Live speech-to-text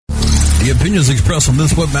The opinions expressed on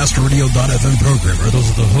this WebmasterRadio.fm program are those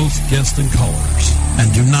of the host, guests, and callers,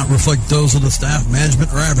 and do not reflect those of the staff,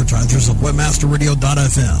 management, or advertisers of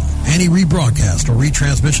WebmasterRadio.fm. Any rebroadcast or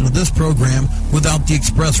retransmission of this program without the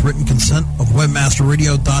express written consent of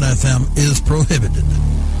WebmasterRadio.fm is prohibited.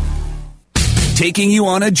 Taking you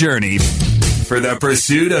on a journey for the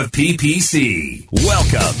pursuit of PPC.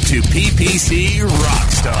 Welcome to PPC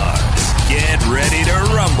Rockstars. Get ready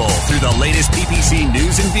to rumble through the latest PPC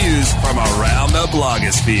news and views from around the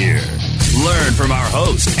blogosphere. Learn from our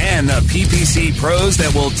host and the PPC pros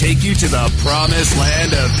that will take you to the promised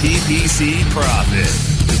land of PPC profit.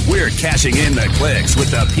 We're cashing in the clicks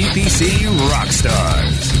with the PPC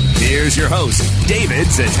Rockstars. Here's your host, David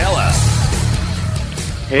Satella.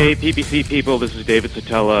 Hey, PPC people, this is David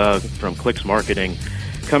Satella from Clicks Marketing,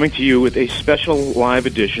 coming to you with a special live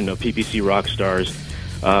edition of PPC Rockstars,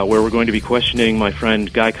 where we're going to be questioning my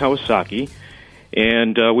friend Guy Kawasaki,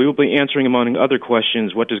 and we will be answering, among other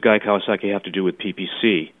questions, what does Guy Kawasaki have to do with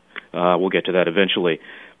PPC? We'll get to that eventually.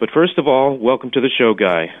 But first of all, welcome to the show,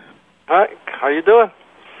 Guy. Hi, how you doing?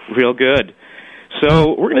 Real good.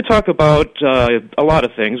 So we're going to talk about a lot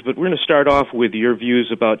of things, but we're going to start off with your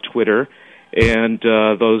views about Twitter and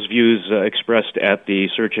those views expressed at the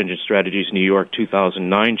Search Engine Strategies New York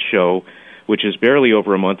 2009 show, which is barely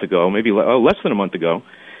over a month ago, maybe less than a month ago,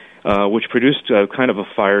 which produced kind of a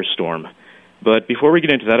firestorm. But before we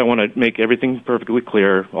get into that, I want to make everything perfectly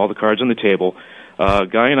clear, all the cards on the table.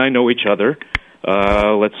 Guy and I know each other.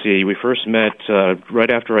 Let's see, we first met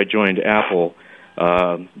right after I joined Apple.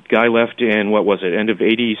 Guy left in, what was it, end of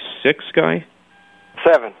 86, Guy?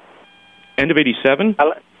 7. End of 87?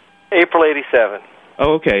 April 87.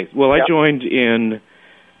 Oh, okay. Well, Yep. I joined in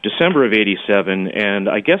December of 87, and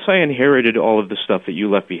I guess I inherited all of the stuff that you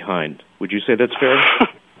left behind. Would you say that's fair?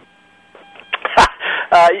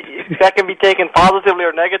 That can be taken positively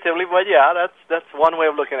or negatively, but yeah, that's one way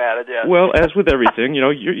of looking at it, yeah. Well, as with everything, you know,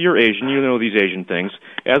 you're Asian, you know these Asian things.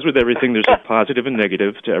 As with everything, there's a positive and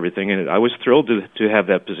negative to everything, and I was thrilled to have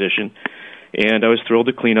that position, and I was thrilled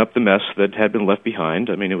to clean up the mess that had been left behind.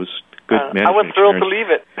 I mean, it was good management I was thrilled experience. to leave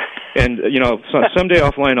it. And, you know, someday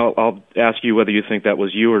offline I'll ask you whether you think that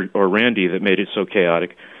was you or Randy that made it so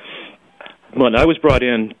chaotic. But I was brought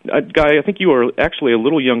in, Guy, I think you are actually a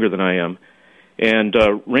little younger than I am. And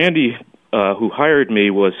Randy, who hired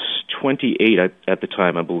me, was 28 at the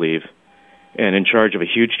time, I believe, and in charge of a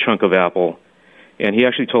huge chunk of Apple. And he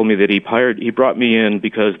actually told me that he brought me in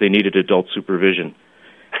because they needed adult supervision.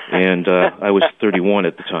 And I was 31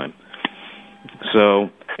 at the time. So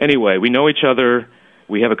anyway, we know each other.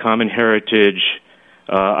 We have a common heritage.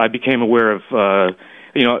 I became aware of,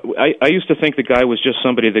 I used to think the Guy was just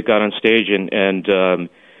somebody that got on stage and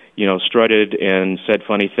strutted and said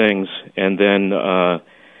funny things. And then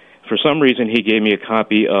for some reason he gave me a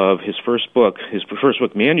copy of his first book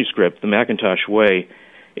manuscript, The Macintosh Way.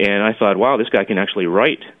 And I thought, wow, this guy can actually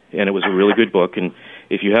write. And it was a really good book. And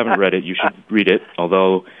if you haven't read it, you should read it.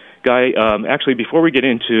 Although, Guy, actually, before we get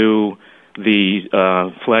into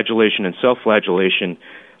the flagellation and self-flagellation,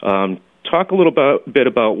 talk a little bit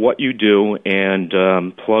about what you do and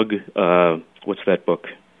plug, what's that book?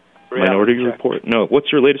 Minority Report? No,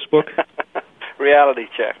 what's your latest book? Reality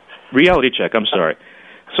Check. Reality Check, I'm sorry.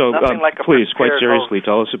 So like please, quite seriously, host.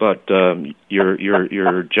 tell us about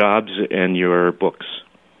your jobs and your books.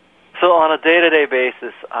 So on a day-to-day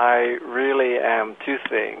basis, I really am two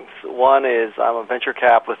things. One is I'm a venture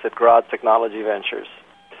capitalist at Grod Technology Ventures.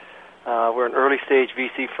 We're an early-stage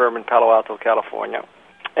VC firm in Palo Alto, California.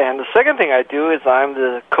 And the second thing I do is I'm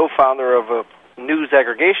the co-founder of a news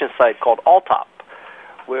aggregation site called Alltop,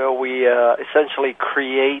 where we essentially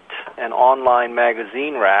create an online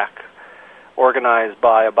magazine rack organized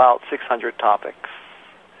by about 600 topics.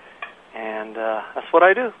 And that's what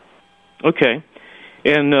I do. Okay.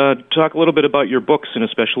 And talk a little bit about your books, and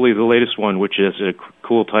especially the latest one, which is a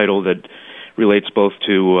cool title that relates both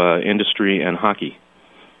to industry and hockey.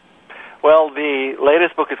 Well, the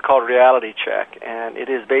latest book is called Reality Check, and it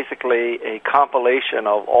is basically a compilation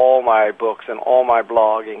of all my books and all my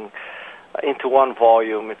blogging into one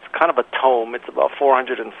volume. It's kind of a tome. It's about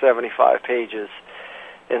 475 pages.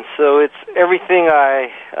 And so it's everything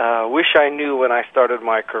I wish I knew when I started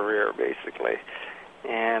my career, basically.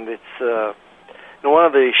 And it's one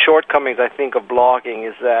of the shortcomings, I think, of blogging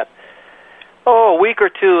is that, a week or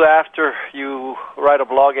two after you write a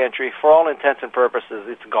blog entry, for all intents and purposes,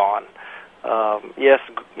 it's gone. Yes,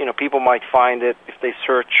 people might find it if they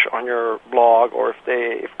search on your blog or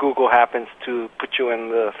if Google happens to put you in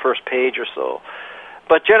the first page or so.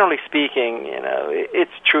 But generally speaking, it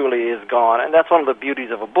truly is gone, and that's one of the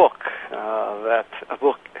beauties of a book, that a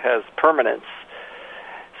book has permanence.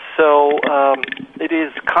 So it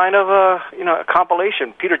is kind of a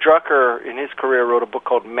compilation. Peter Drucker, in his career, wrote a book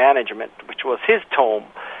called Management, which was his tome,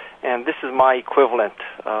 and this is my equivalent.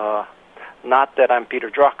 Not that I'm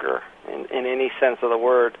Peter Drucker in any sense of the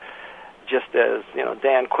word, just as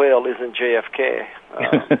Dan Quayle isn't JFK.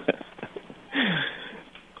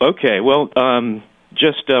 Okay, well,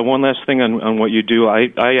 just one last thing on what you do.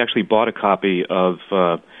 I actually bought a copy of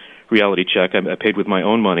Reality Check. I paid with my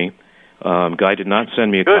own money. Guy did not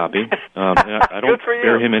send me a copy. I don't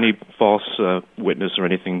bear him any false witness or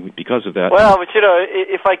anything because of that. Well, but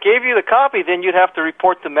if I gave you the copy, then you'd have to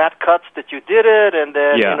report to Matt Cutts that you did it, and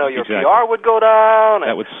then your PR would go down, and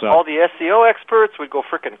that would suck. all the SEO experts would go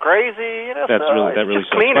freaking crazy. That really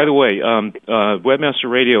sucks. By the way, Webmaster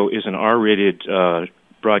Radio is an R-rated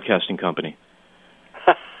broadcasting company.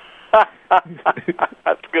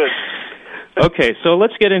 That's good. Okay, so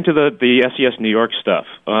let's get into the SES New York stuff.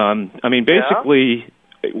 Basically,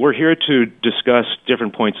 we're here to discuss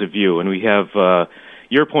different points of view, and we have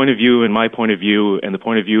your point of view and my point of view and the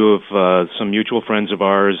point of view of some mutual friends of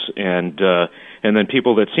ours, and then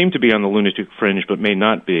people that seem to be on the lunatic fringe but may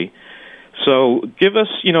not be. So give us,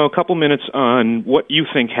 a couple minutes on what you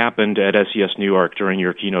think happened at SES New York during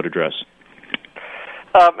your keynote address.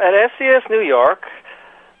 At SES New York,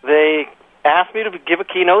 they asked me to give a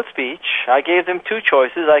keynote speech. I gave them two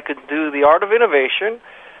choices. I could do the art of innovation,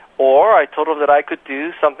 or I told them that I could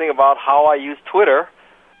do something about how I use Twitter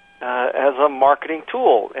as a marketing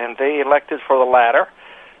tool, and they elected for the latter.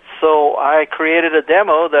 So I created a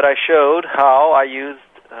demo that I showed how I used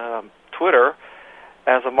Twitter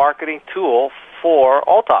as a marketing tool for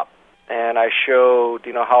Alltop. And I showed,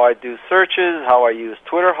 how I do searches, how I use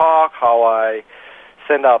TwitterHawk, how I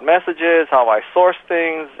send out messages, how I source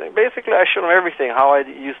things. Basically, I showed them everything, how I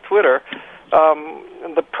use Twitter.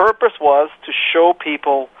 And the purpose was to show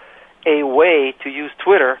people a way to use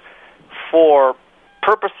Twitter for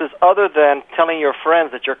purposes other than telling your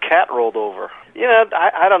friends that your cat rolled over.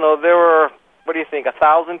 I don't know, there were,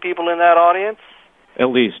 1,000 people in that audience? At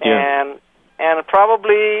least, yeah. And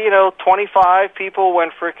probably, 25 people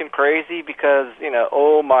went freaking crazy because,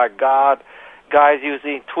 oh my God, guys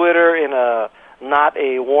using Twitter in not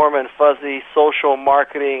a warm and fuzzy social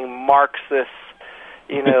marketing Marxist,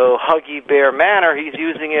 huggy bear manner. He's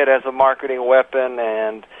using it as a marketing weapon,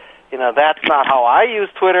 and that's not how I use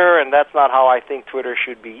Twitter, and that's not how I think Twitter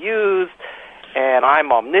should be used. And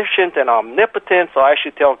I'm omniscient and omnipotent, so I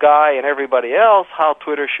should tell Guy and everybody else how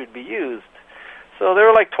Twitter should be used. So there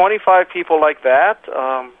were like 25 people like that,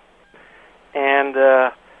 and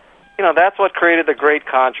that's what created the great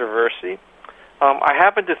controversy. I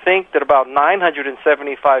happen to think that about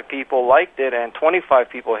 975 people liked it and 25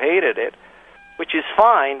 people hated it, which is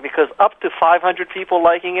fine, because up to 500 people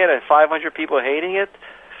liking it and 500 people hating it,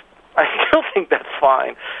 I still think that's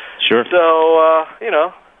fine. Sure. So,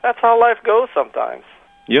 that's how life goes sometimes.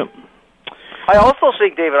 Yep. I also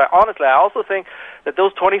think, David, I also think that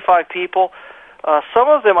those 25 people, some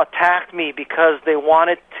of them attacked me because they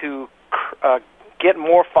wanted to get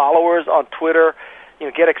more followers on Twitter,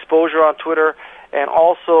 get exposure on Twitter, and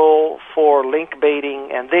also for link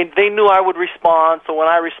baiting. And they knew I would respond, so when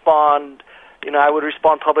I respond, I would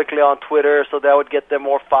respond publicly on Twitter, so that would get them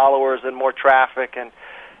more followers and more traffic. And,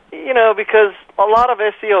 because a lot of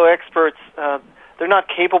SEO experts, they're not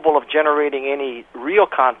capable of generating any real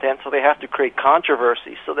content, so they have to create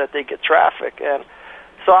controversy so that they get traffic. And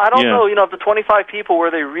so I don't know, of the 25 people, were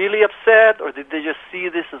they really upset, or did they just see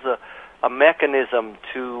this as a mechanism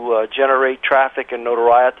to generate traffic and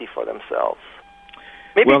notoriety for themselves?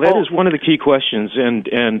 Maybe well, both. That is one of the key questions, and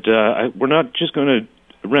we're not just going to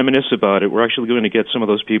reminisce about it. We're actually going to get some of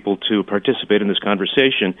those people to participate in this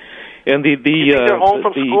conversation. And you think they're home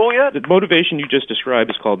from school yet? The motivation you just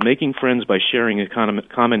described is called making friends by sharing a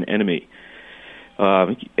common enemy.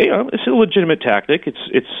 It's a legitimate tactic.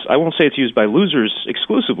 It's I won't say it's used by losers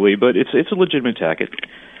exclusively, but it's a legitimate tactic.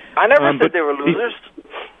 I never said they were losers.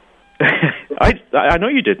 I know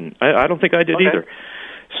you didn't. I don't think I did either.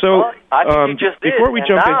 So I think you just did. Before we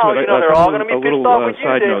jump into it, a little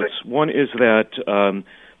side notes. One is that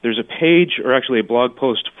there's a page, or actually a blog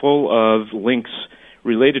post, full of links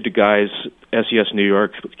related to Guy's SES New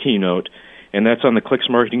York keynote, and that's on the Clicks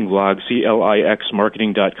Marketing blog,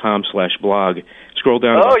 clixmarketing.com/blog. Scroll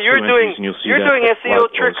down. Oh, you're doing SEO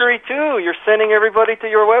trickery too. You're sending everybody to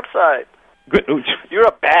your website. Good. You're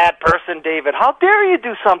a bad person, David. How dare you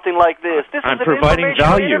do something like this? This I'm is an providing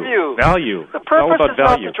information interview. Value. The purpose is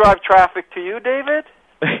not to drive traffic to you, David.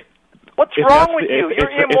 What's wrong with you?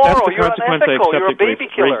 You're immoral. You're unethical. You're a baby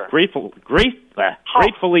killer. Gratefully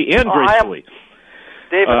and gracefully.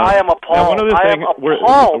 David, I am appalled. Now, one other thing, we're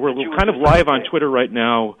appalled kind of live on Twitter right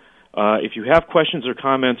now. If you have questions or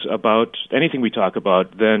comments about anything we talk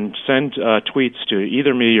about, then send tweets to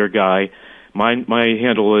either me or Guy. My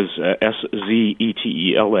handle is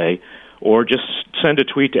SZETELA, or just send a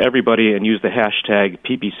tweet to everybody and use the hashtag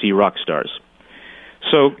PPC Rockstars.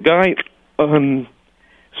 So, Guy, it's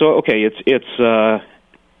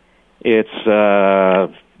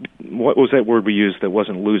what was that word we used that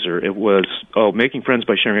wasn't loser? It was, making friends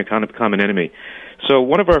by sharing a common enemy. So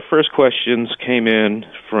one of our first questions came in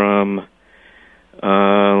from,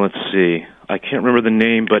 let's see, I can't remember the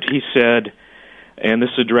name, but he said, and this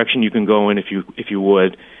is a direction you can go in if you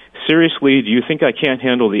would, seriously, do you think I can't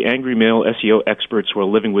handle the angry male SEO experts who are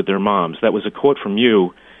living with their moms? That was a quote from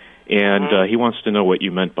you, and he wants to know what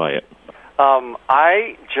you meant by it.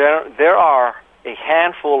 There are a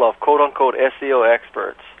handful of quote-unquote SEO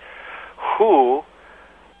experts who,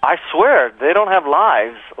 I swear, they don't have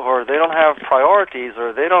lives, or they don't have priorities,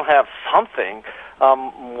 or they don't have something.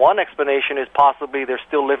 One explanation is possibly they're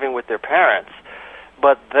still living with their parents,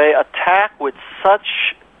 but they attack with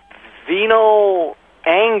such venal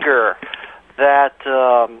anger that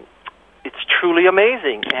it's truly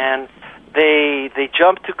amazing. And they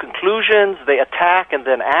jump to conclusions, they attack and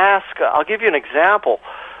then ask. I'll give you an example.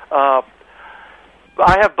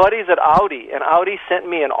 I have buddies at Audi, and Audi sent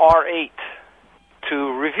me an R8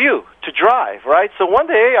 to review, to drive, right? So one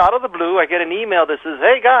day, out of the blue, I get an email that says,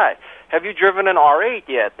 hey, Guy, have you driven an R8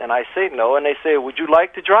 yet? And I say no, and they say, would you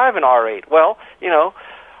like to drive an R8? Well,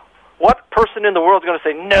 what person in the world is going to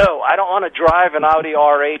say, no, I don't want to drive an Audi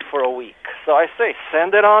R8 for a week? So I say,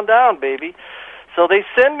 send it on down, baby. So they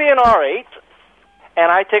send me an R8, and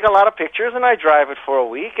I take a lot of pictures, and I drive it for a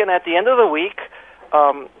week, and at the end of the week,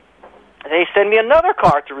 they send me another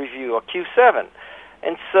car to review, a Q7.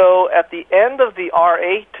 And so at the end of the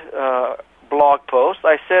R8 blog post,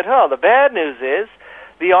 I said, the bad news is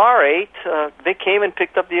the R8, they came and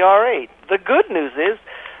picked up the R8. The good news is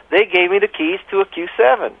they gave me the keys to a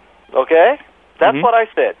Q7, okay? That's what I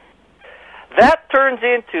said. That turns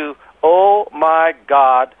into, oh, my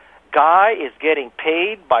God, Guy is getting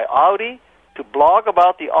paid by Audi to blog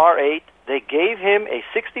about the R8. They gave him a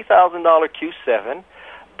 $60,000 Q7.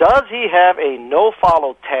 Does he have a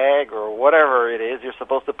no-follow tag or whatever it is you're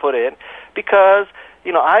supposed to put in? Because,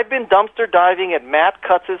 I've been dumpster diving at Matt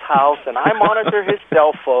Cutz's house, and I monitor his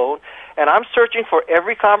cell phone, and I'm searching for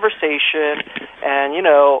every conversation, and,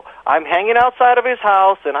 I'm hanging outside of his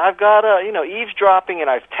house, and I've got eavesdropping, and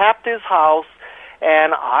I've tapped his house,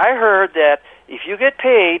 and I heard that if you get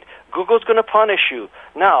paid, Google's going to punish you.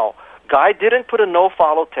 Now, Guy didn't put a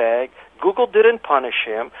no-follow tag. Google didn't punish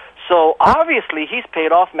him. So obviously he's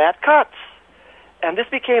paid off Matt Cutts. And this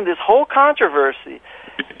became this whole controversy.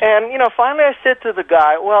 And, finally I said to the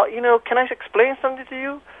guy, well, can I explain something to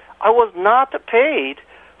you? I was not paid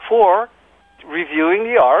for reviewing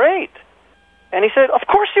the R8. And he said, of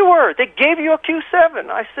course you were. They gave you a Q7.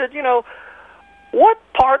 I said, what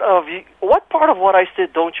part of what I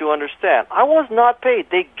said don't you understand? I was not paid.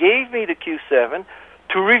 They gave me the Q7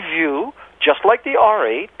 to review, just like the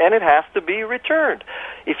R8, and it has to be returned.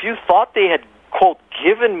 If you thought they had, quote,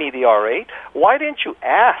 given me the R8, why didn't you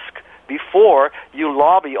ask before you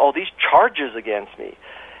lobby all these charges against me?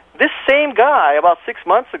 This same guy, about 6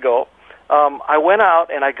 months ago, I went out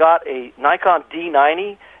and I got a Nikon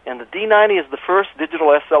D90, and the D90 is the first digital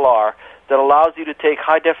SLR that allows you to take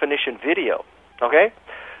high-definition video, okay?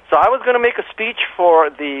 So I was going to make a speech for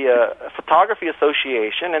the Photography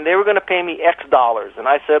Association, and they were going to pay me X dollars. And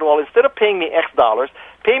I said, well, instead of paying me X dollars,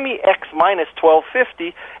 pay me X minus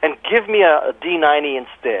 $12.50 and give me a D90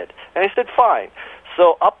 instead. And they said, fine.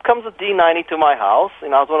 So up comes a D90 to my house,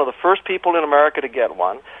 and I was one of the first people in America to get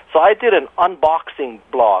one. So I did an unboxing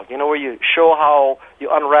blog, where you show how you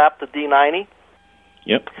unwrap the D90.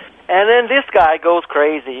 Yep. And then this guy goes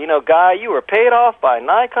crazy. Guy, you were paid off by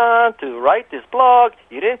Nikon to write this blog.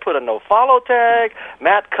 You didn't put a no-follow tag.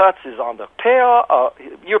 Matt Cutts is on the payoff.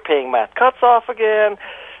 You're paying Matt Cutts off again.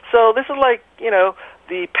 So this is like,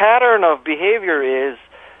 the pattern of behavior is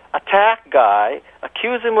attack Guy,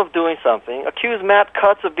 accuse him of doing something, accuse Matt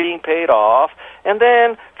Cutts of being paid off, and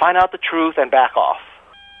then find out the truth and back off.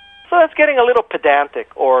 So that's getting a little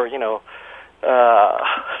pedantic or, shall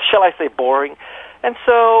I say boring. And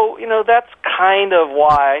so, that's kind of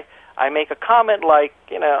why I make a comment like,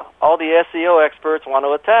 all the SEO experts want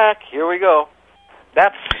to attack. Here we go.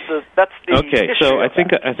 That's the okay. So I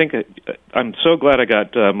think I'm so glad I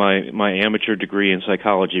got my amateur degree in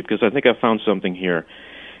psychology, because I think I found something here,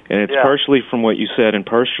 and it's partially from what you said and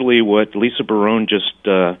partially what Lisa Barone just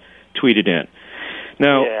tweeted in.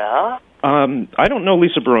 Now, I don't know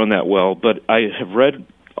Lisa Barone that well, but I have read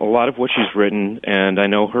a lot of what she's written, and I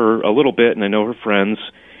know her a little bit, and I know her friends.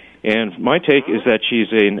 And my take is that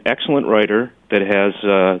she's an excellent writer that has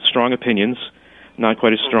strong opinions, not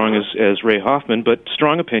quite as strong as Ray Hoffman, but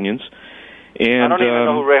strong opinions. And I don't even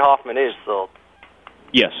know who Ray Hoffman is, so...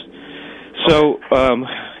 Yes. So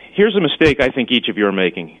here's a mistake I think each of you are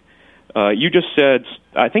making. You just said,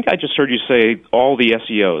 I think I just heard you say all the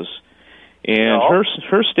SEOs. And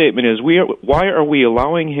her statement is, why are we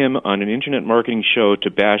allowing him on an Internet marketing show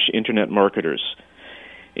to bash Internet marketers?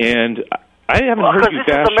 And I haven't heard you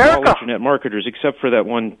bash all Internet marketers except for that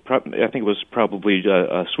one, I think it was probably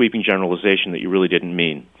a sweeping generalization that you really didn't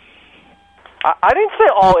mean. I didn't say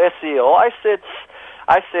all SEO. I said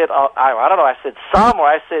I don't know, I said some or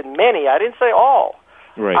I said many. I didn't say all.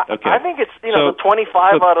 Right, okay. I think it's, the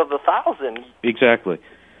 25 out of the 1,000. Exactly.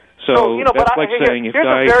 So that's like saying if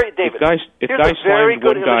guys slimed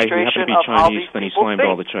one guy who happened to be Chinese, then he slimed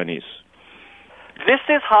all the Chinese. This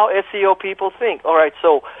is how SEO people think. All right,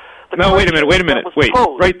 so... No, wait a minute. Wait,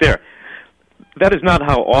 right there. That is not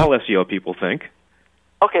how all SEO people think.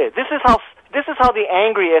 Okay, this is how the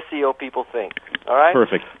angry SEO people think. All right?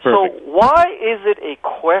 Perfect. So why is it a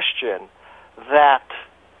question that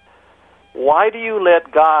why do you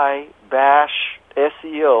let Guy bash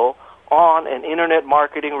SEO on an Internet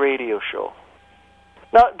marketing radio show?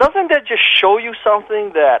 Now, doesn't that just show you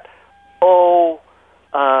something that,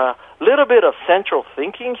 little bit of central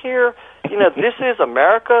thinking here? This is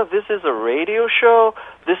America. This is a radio show.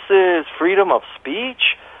 This is freedom of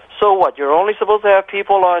speech. So what? You're only supposed to have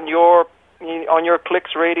people on your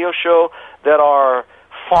Clicks radio show that are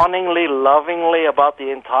fawningly, lovingly about the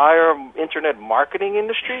entire Internet marketing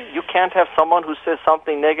industry? You can't have someone who says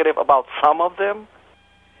something negative about some of them?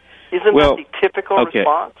 Isn't that the typical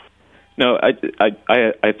response? No,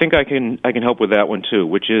 I think I can help with that one too,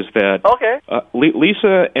 which is that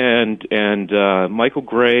Lisa and Michael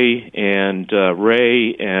Gray and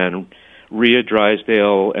Ray and Rhea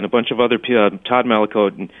Drysdale and a bunch of other Todd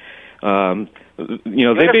Malicote,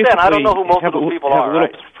 they basically I don't know who most of those people have a little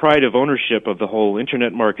pride of ownership of the whole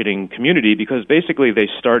Internet marketing community because basically they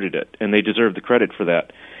started it and they deserve the credit for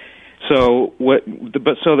that. So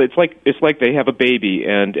it's like they have a baby,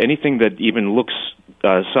 and anything that even looks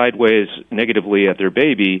sideways negatively at their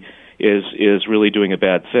baby is really doing a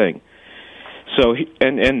bad thing. So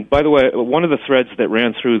and by the way, one of the threads that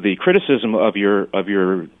ran through the criticism of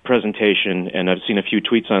your presentation, and I've seen a few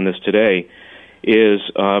tweets on this today, is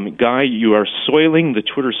Guy, you are soiling the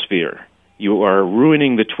Twitter sphere. You are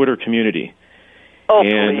ruining the Twitter community.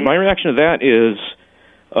 And my reaction to that is,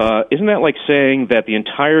 isn't that like saying that the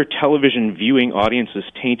entire television viewing audience is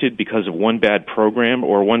tainted because of one bad program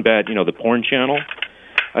or one bad, the porn channel?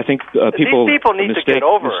 I think people need to get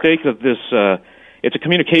over mistake of this. It's a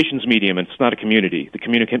communications medium, and it's not a community. The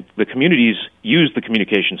communities use the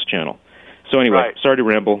communications channel. So anyway, sorry to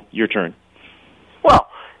ramble. Your turn. Well,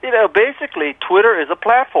 basically, Twitter is a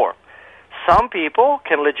platform. Some people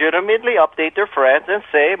can legitimately update their friends and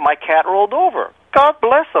say, my cat rolled over. God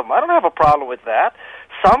bless them. I don't have a problem with that.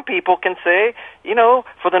 Some people can say,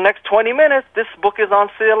 for the next 20 minutes, this book is on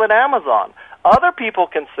sale at Amazon. Other people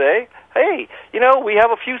can say, hey, we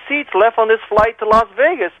have a few seats left on this flight to Las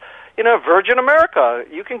Vegas. Virgin America,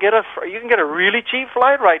 you can get a really cheap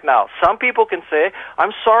flight right now. Some people can say,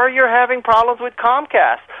 I'm sorry you're having problems with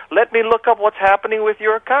Comcast. Let me look up what's happening with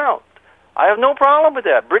your account. I have no problem with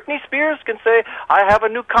that. Britney Spears can say, I have a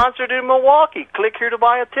new concert in Milwaukee. Click here to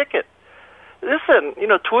buy a ticket. Listen,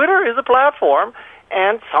 Twitter is a platform,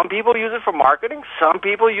 and some people use it for marketing. Some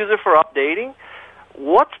people use it for updating.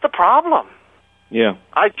 What's the problem? Yeah.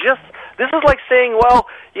 This is like saying,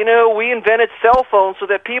 we invented cell phones so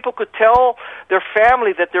that people could tell their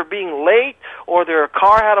family that they're being late or their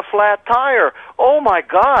car had a flat tire. Oh, my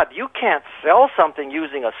God, you can't sell something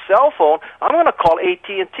using a cell phone. I'm going to call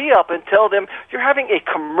AT&T up and tell them you're having a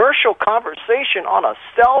commercial conversation on a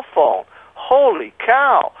cell phone. Holy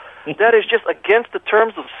cow. That is just against the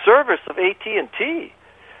terms of service of AT&T.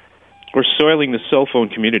 We're soiling the cell phone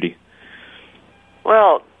community.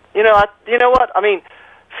 Well, you know what? I mean,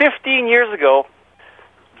 15 years ago,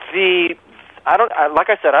 I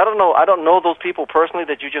don't know those people personally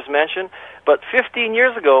that you just mentioned, but 15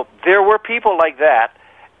 years ago, there were people like that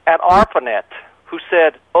at ARPANET who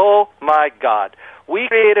said, oh, my God, we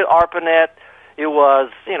created ARPANET. It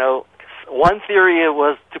was, one theory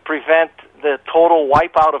was to prevent the total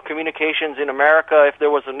wipeout of communications in America if there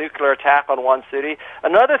was a nuclear attack on one city.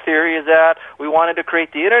 Another theory is that we wanted to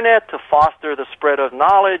create the Internet to foster the spread of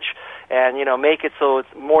knowledge and, make it so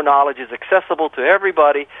more knowledge is accessible to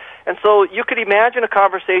everybody. And so you could imagine a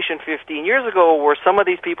conversation 15 years ago where some of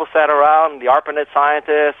these people sat around, the ARPANET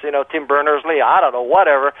scientists, Tim Berners-Lee, I don't know,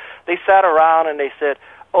 whatever. They sat around and they said,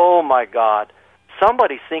 oh, my God,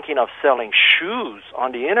 somebody's thinking of selling shoes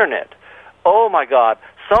on the Internet. Oh, my God.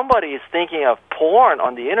 Somebody is thinking of porn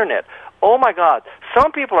on the Internet. Oh, my God.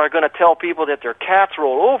 Some people are going to tell people that their cats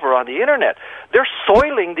roll over on the Internet. They're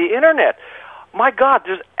soiling the Internet. My God,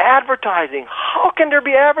 there's advertising. How can there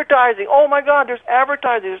be advertising? Oh, my God, there's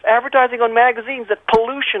advertising. There's advertising on magazines. That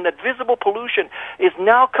pollution, that visible pollution is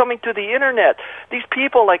now coming to the Internet. These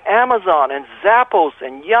people like Amazon and Zappos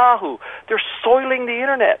and Yahoo, they're soiling the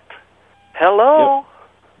Internet. Hello? Yep.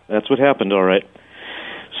 That's what happened, all right.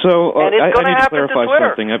 So I need to clarify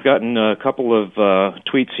something. I've gotten a couple of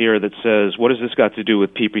tweets here that says, what has this got to do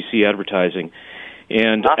with PPC advertising?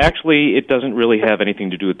 And actually, it doesn't really have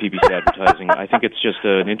anything to do with PPC advertising. I think it's just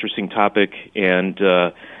an interesting topic, and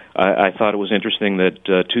I thought it was interesting that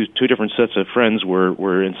two different sets of friends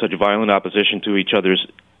were in such violent opposition to each other's,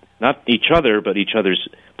 not each other, but each other's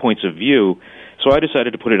points of view. So I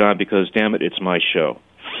decided to put it on because, damn it, it's my show.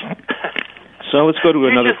 So let's go to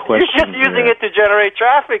another question. You're just using it to generate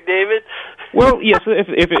traffic, David. Well, yes,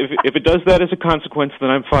 if it does that as a consequence, then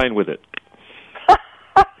I'm fine with it.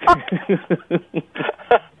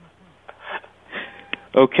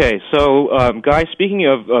 Okay, so, Guy, speaking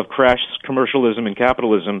of crash commercialism and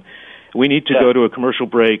capitalism, we need to go to a commercial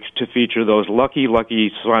break to feature those lucky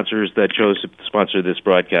sponsors that chose to sponsor this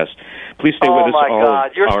broadcast. Please stay with us all. Oh, my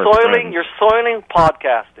God. You're soiling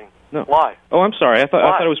podcasting. No. Why? Oh, I'm sorry. I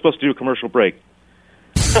thought I was supposed to do a commercial break.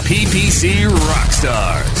 PPC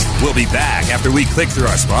Rockstars. We'll be back after we click through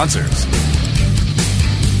our sponsors.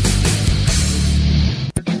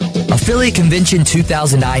 Affiliate Convention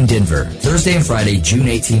 2009 Denver, Thursday and Friday, June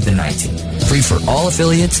 18th and 19th. Free for all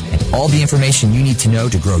affiliates and all the information you need to know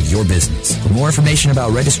to grow your business. For more information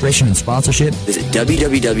about registration and sponsorship, visit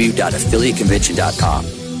www.affiliateconvention.com.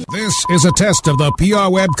 This is a test of the PR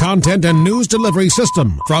Web content and news delivery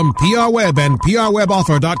system from PR Web and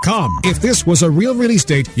PRWebOffer.com. If this was a real release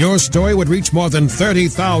date, your story would reach more than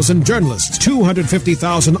 30,000 journalists,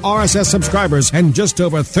 250,000 RSS subscribers, and just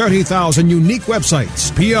over 30,000 unique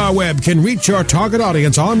websites. PR Web can reach your target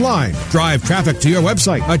audience online, drive traffic to your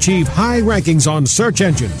website, achieve high rankings on search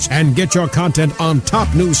engines, and get your content on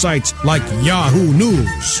top news sites like Yahoo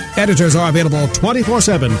News. Editors are available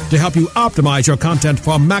 24/7 to help you optimize your content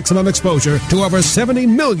for maximum exposure to over 70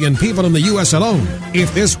 million people in the U.S. alone.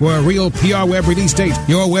 If this were a real PR Web release date,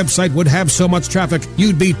 your website would have so much traffic,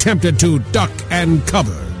 you'd be tempted to duck and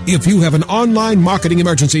cover. If you have an online marketing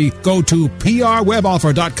emergency, go to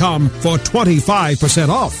PRWebOffer.com for 25%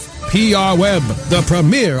 off. PR Web, the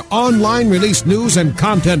premier online release news and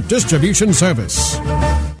content distribution service.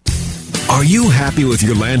 Are you happy with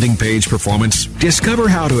your landing page performance? Discover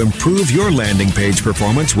how to improve your landing page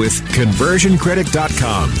performance with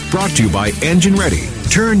ConversionCritic.com. Brought to you by Engine Ready.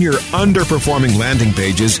 Turn your underperforming landing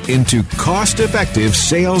pages into cost-effective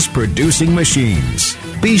sales-producing machines.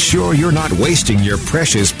 Be sure you're not wasting your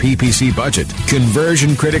precious PPC budget.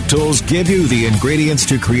 Conversion Critic tools give you the ingredients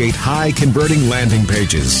to create high-converting landing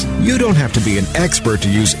pages. You don't have to be an expert to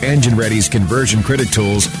use Engine Ready's Conversion Critic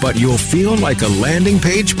tools, but you'll feel like a landing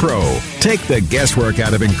page pro. Take the guesswork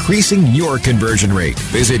out of increasing your conversion rate.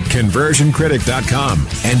 Visit ConversionCritic.com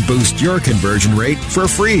and boost your conversion rate for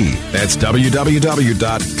free. That's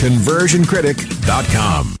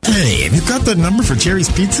www.ConversionCritic.com. Hey, have you got the number for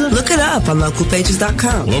Jerry's Pizza? Look it up on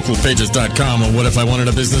localpages.com. Localpages.com, or what if I wanted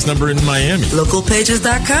a business number in Miami?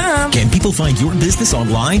 Localpages.com. Can people find your business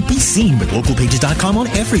online? Be seen with localpages.com on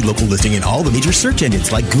every local listing in all the major search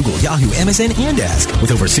engines like Google, Yahoo, MSN, and Ask.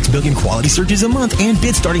 With over 6 billion quality searches a month and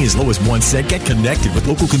bids starting as low as 1 cent, get connected with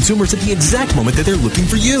local consumers at the exact moment that they're looking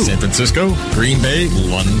for you. San Francisco, Green Bay,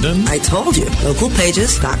 London. I told you.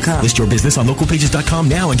 Localpages.com. List your business on localpages.com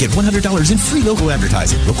now and get $100 in free local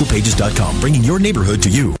advertising. Localpages.com, bringing your neighborhood to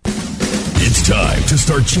you. It's time to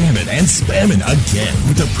start jamming and spamming again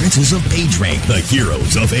with the princes of PageRank, the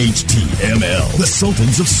heroes of HTML, the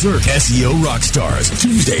sultans of search, SEO rock stars.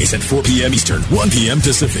 Tuesdays at 4 p.m. Eastern, 1 p.m.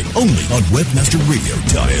 Pacific, only on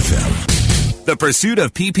WebmasterRadio.fm. The pursuit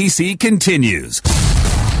of PPC continues.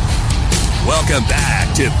 Welcome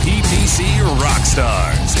back to PPC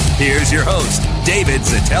Rockstars. Here's your host, David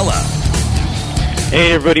Zatella.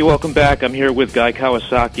 Hey, everybody, welcome back. I'm here with Guy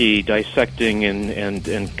Kawasaki dissecting and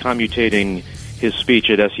commutating his speech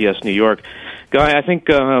at SES New York. Guy, I think,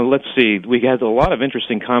 let's see, we had a lot of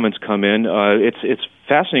interesting comments come in. It's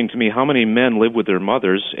fascinating to me how many men live with their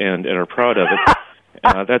mothers and are proud of it.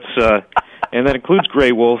 And that includes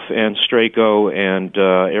Grey Wolf and Strayco and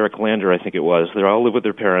Eric Lander, I think it was. They all live with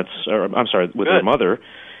their parents, or I'm sorry, with their mother,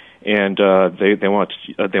 and they want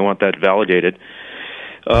that validated.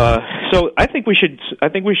 So I think we should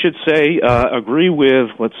say agree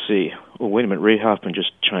with, let's see, Oh, wait a minute. Ray Hoffman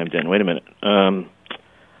just chimed in. Wait a minute.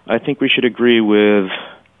 I think we should agree with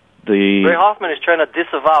the... Ray Hoffman is trying to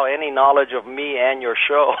disavow any knowledge of me and your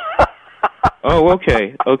show. Oh,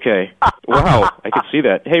 okay. Wow, I could see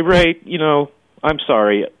that. Hey, Ray, I'm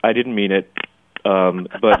sorry. I didn't mean it.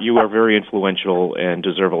 But you are very influential and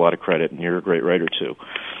deserve a lot of credit, and you're a great writer, too.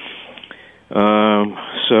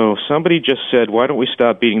 So somebody just said, why don't we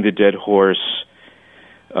stop beating the dead horse?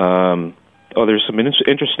 There's some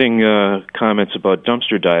interesting comments about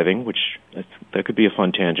dumpster diving, which that could be a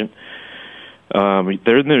fun tangent.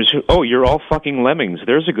 There's you're all fucking lemmings.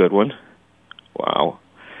 There's a good one. Wow.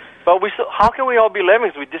 But how can we all be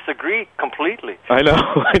lemmings? We disagree completely. I know.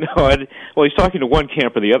 Well, he's talking to one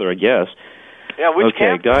camp or the other, I guess. Yeah, which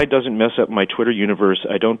camp? Guy doesn't mess up my Twitter universe.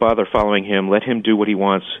 I don't bother following him. Let him do what he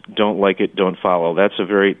wants. Don't like it, don't follow. That's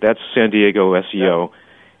San Diego SEO. Yeah.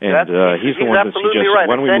 And he's the one that suggested, right.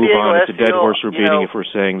 why don't we move on? It's a dead horse we're beating if we're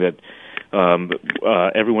saying that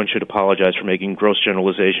everyone should apologize for making gross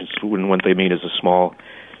generalizations when what they mean is a small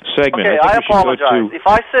segment. Okay, I apologize. If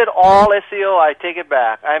I said all SEO, I take it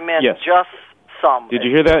back. I meant just some. Did you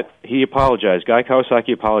hear that? He apologized. Guy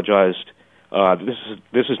Kawasaki apologized.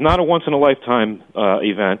 This is not a once-in-a-lifetime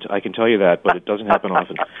event, I can tell you that, but it doesn't happen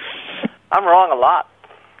often. I'm wrong a lot.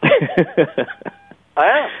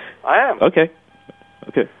 I am. Okay.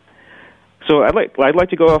 So I'd like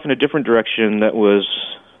to go off in a different direction that was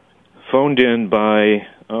phoned in by,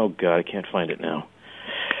 oh God, I can't find it now.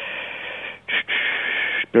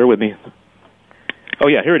 Bear with me. Oh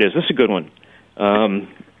yeah, here it is. This is a good one.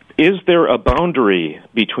 Is there a boundary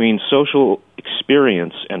between social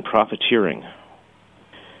experience and profiteering?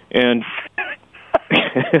 And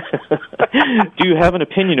do you have an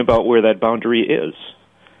opinion about where that boundary is?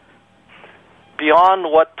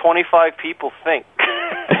 Beyond what 25 people think.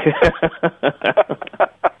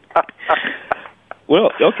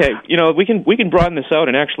 Well, okay. We can broaden this out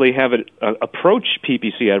and actually have it approach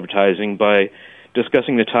PPC advertising by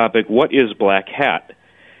discussing the topic, what is Black Hat?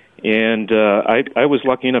 And I was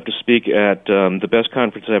lucky enough to speak at the best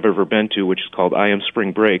conference I've ever been to, which is called I Am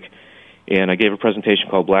Spring Break, and I gave a presentation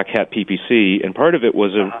called Black Hat PPC, and part of it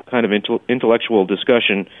was a kind of intellectual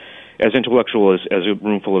discussion, as intellectual as a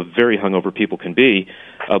room full of very hungover people can be,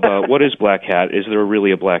 about what is Black Hat, is there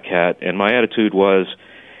really a Black Hat? And my attitude was,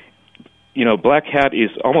 Black Hat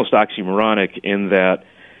is almost oxymoronic in that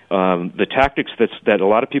the tactics that a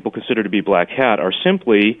lot of people consider to be Black Hat are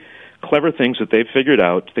simply clever things that they've figured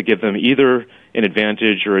out that give them either an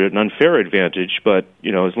advantage or an unfair advantage, but,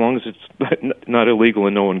 as long as it's not illegal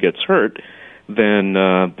and no one gets hurt, then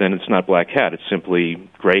it's not Black Hat. It's simply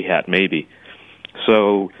gray hat, maybe.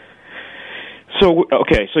 So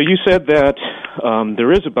you said that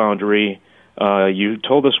there is a boundary. You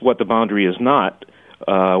told us what the boundary is not.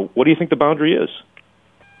 What do you think the boundary is?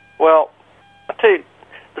 Well, I'll tell you,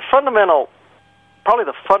 probably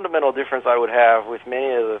the fundamental difference I would have with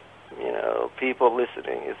many of the people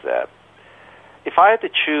listening is that if I had to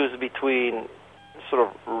choose between sort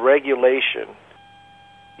of regulation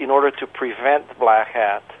in order to prevent Black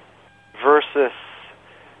Hat versus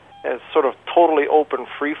a sort of totally open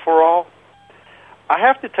free-for-all, I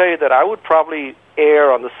have to tell you that I would probably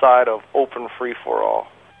err on the side of open free-for-all,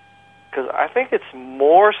 because I think it's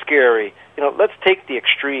more scary. Let's take the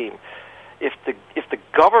extreme. If the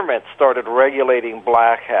government started regulating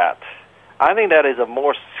Black Hat, I think that is a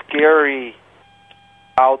more scary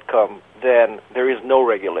outcome than there is no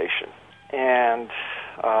regulation. And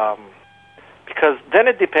because then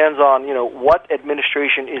it depends on, what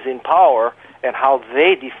administration is in power and how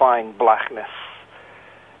they define blackness.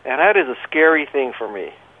 And that is a scary thing for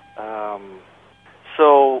me.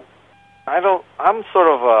 So I'm sort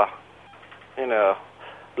of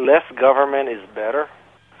less government is better,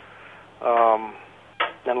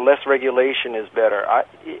 and less regulation is better.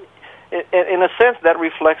 In a sense, that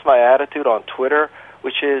reflects my attitude on Twitter,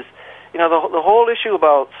 which is, the whole issue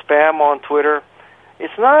about spam on Twitter.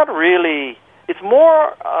 It's not really. It's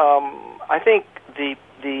more. I think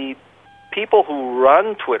the people who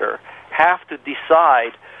run Twitter have to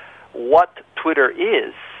decide what Twitter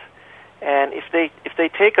is, and if they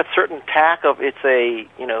take a certain tack of it's a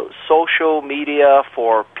social media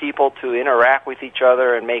for people to interact with each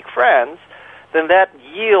other and make friends, then that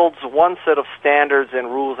yields one set of standards and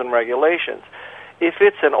rules and regulations. If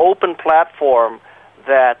it's an open platform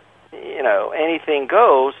that, anything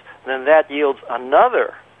goes, then that yields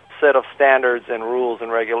another set of standards and rules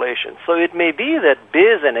and regulations. So it may be that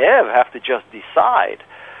Biz and Ev have to just decide.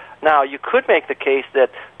 Now, you could make the case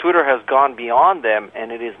that Twitter has gone beyond them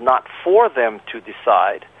and it is not for them to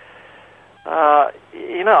decide.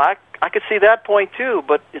 I could see that point too,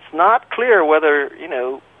 but it's not clear whether,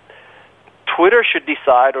 Twitter should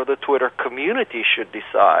decide, or the Twitter community should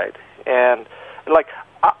decide. And like,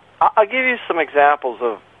 I'll give you some examples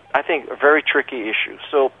of, I think, very tricky issues.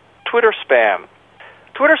 So, Twitter spam.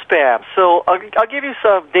 So, I'll give you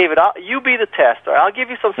some, David, you be the tester. I'll give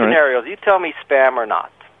you some scenarios. Right. You tell me spam or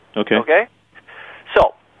not. Okay?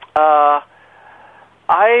 So, I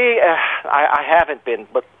haven't been,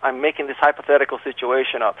 but I'm making this hypothetical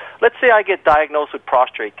situation up. Let's say I get diagnosed with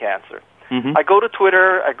prostate cancer. Mm-hmm. I go to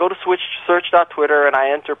Twitter, I go to search.twitter, and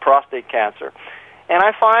I enter prostate cancer. And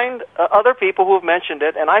I find other people who have mentioned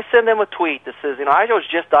it, and I send them a tweet that says, I was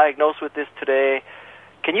just diagnosed with this today.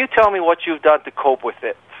 Can you tell me what you've done to cope with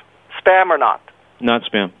it? Spam or not? Not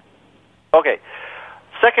spam. Okay.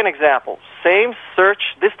 Second example, same search.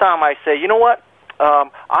 This time I say, you know what?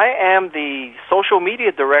 I am the social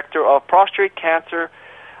media director of Prostate Cancer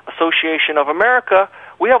Association of America.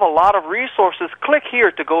 We have a lot of resources. Click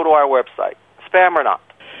here to go to our website. Spam or not?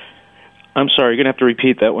 I'm sorry, you're going to have to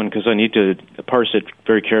repeat that one because I need to parse it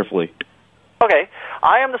very carefully. Okay.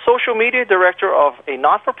 I am the social media director of a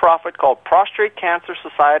not-for-profit called Prostate Cancer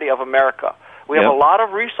Society of America. We have a lot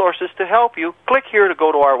of resources to help you. Click here to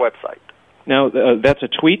go to our website. Now, that's a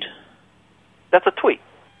tweet? That's a tweet.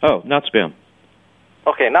 Oh, not spam.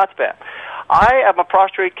 Okay, not spam. I am a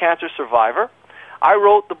prostate cancer survivor. I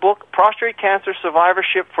wrote the book Prostate Cancer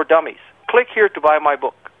Survivorship for Dummies. Click here to buy my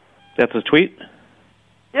book. That's a tweet?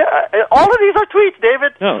 Yeah, all of these are tweets,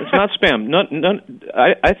 David. No, it's not spam.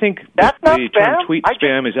 I think that's the not term spam? tweet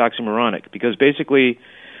spam is oxymoronic because basically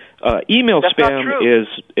email spam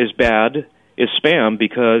is bad, is spam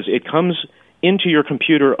because it comes into your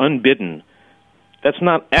computer unbidden. That's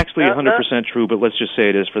not actually 100% true, but let's just say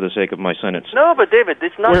it is for the sake of my sentence. No, but David,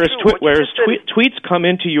 it's not true. Whereas tweets come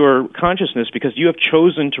into your consciousness because you have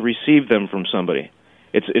chosen to receive them from somebody.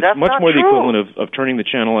 It's much more the equivalent of turning the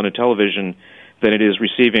channel on a television than it is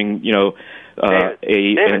receiving,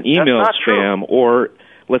 an email spam or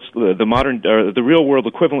the real world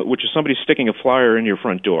equivalent, which is somebody sticking a flyer in your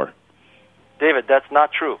front door. David, that's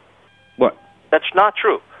not true. What? That's not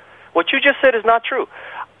true. What you just said is not true.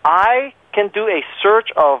 I can do a search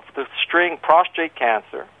of the string prostate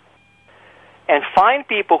cancer and find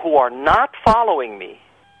people who are not following me.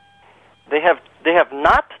 They have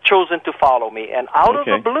not chosen to follow me, and out of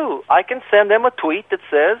the blue, I can send them a tweet that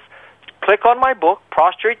says, click on my book,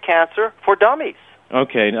 Prostate Cancer for Dummies.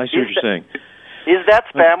 Okay, I see what you're saying. Is that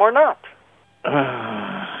spam or not?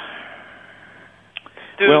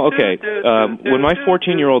 Well, okay. When my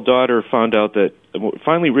 14-year-old daughter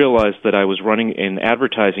finally realized that I was running an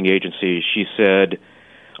advertising agency, she said,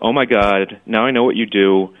 "Oh my God, now I know what you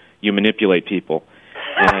do. You manipulate people."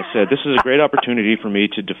 And I said, "This is a great opportunity for me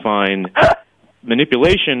to define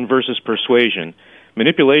manipulation versus persuasion.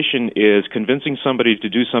 Manipulation is convincing somebody to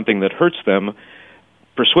do something that hurts them.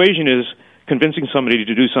 Persuasion is convincing somebody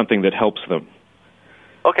to do something that helps them."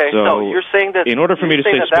 Okay, so you're saying that in order for me to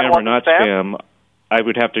say spam or not spam, I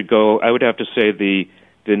would have to say the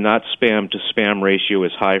not spam to spam ratio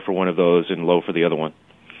is high for one of those and low for the other one.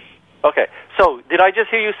 Okay, so did I just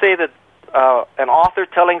hear you say that an author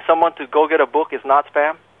telling someone to go get a book is not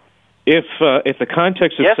spam? If the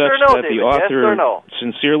context is such that the author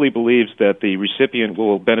sincerely believes that the recipient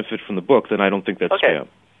will benefit from the book, then I don't think that's spam.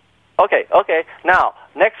 Okay. Now,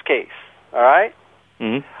 next case, all right?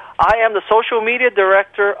 Mm-hmm. I am the social media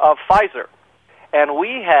director of Pfizer, and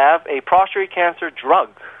we have a prostate cancer drug.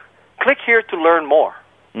 Click here to learn more.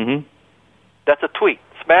 Mm-hmm. That's a tweet.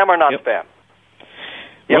 Spam or not spam?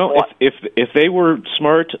 Well, if they were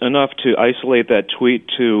smart enough to isolate that tweet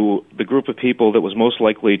to the group of people that was most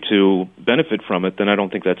likely to benefit from it, then I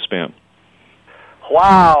don't think that's spam.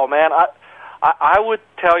 Wow, man. I would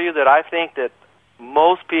tell you that I think that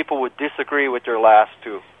most people would disagree with your last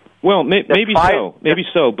two. Well, maybe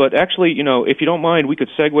so. But actually, if you don't mind, we could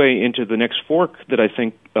segue into the next fork that I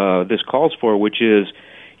think this calls for, which is,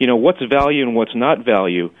 what's value and what's not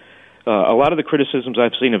value. A lot of the criticisms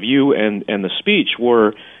I've seen of you and the speech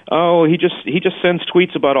were, he just sends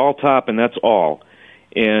tweets about Alltop and that's all.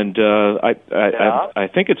 And I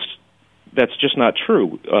think that's just not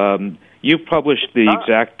true. You've published the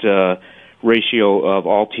exact ratio of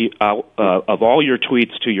all your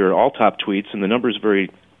tweets to your Alltop tweets, and the number is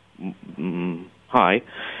very high.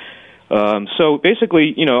 So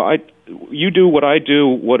basically, you do what I do,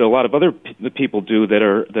 what a lot of other people do that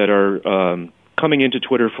are coming into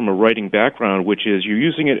Twitter from a writing background, which is you're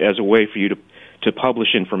using it as a way for you to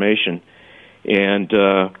publish information. And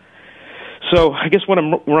so I guess what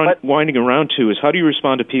I'm winding around to is how do you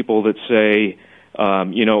respond to people that say,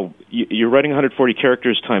 you're writing 140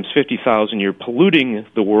 characters times 50,000, you're polluting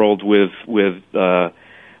the world with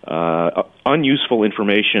unuseful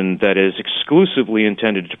information that is exclusively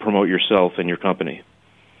intended to promote yourself and your company?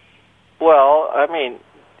 Well, I mean,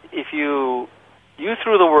 if you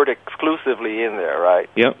threw the word exclusively in there, right?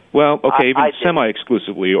 Yeah. Well, okay, even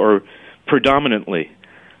semi-exclusively or predominantly.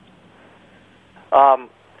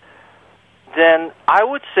 Then I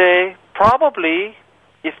would say probably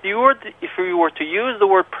if you were to use the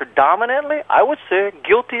word predominantly, I would say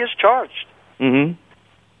guilty as charged. Mm-hmm.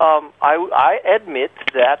 I admit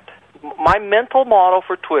that my mental model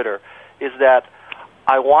for Twitter is that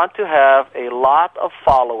I want to have a lot of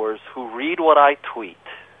followers who read what I tweet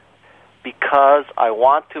because I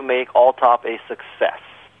want to make Alltop a success.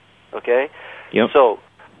 Okay? Yep. So,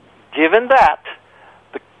 given that,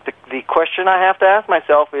 the question I have to ask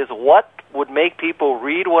myself is what would make people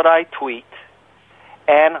read what I tweet,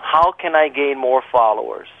 and how can I gain more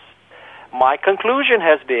followers? My conclusion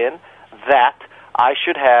has been that I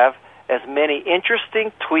should have as many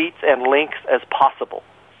interesting tweets and links as possible.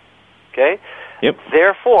 Okay? Yep.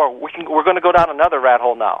 Therefore, we're going to go down another rat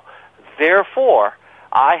hole now. Therefore,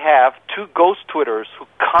 I have two ghost Twitters who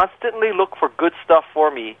constantly look for good stuff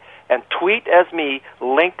for me and tweet as me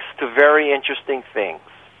links to very interesting things.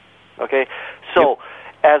 Okay? So,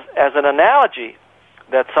 as an analogy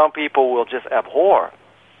that some people will just abhor,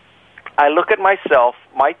 I look at myself,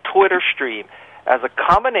 my Twitter stream, as a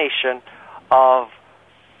combination of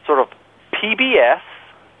sort of PBS,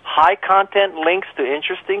 high-content links to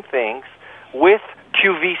interesting things, with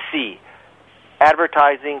QVC,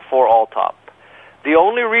 advertising for Alltop. The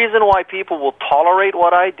only reason why people will tolerate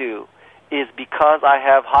what I do is because I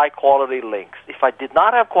have high-quality links. If I did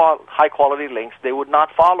not have high-quality links, they would not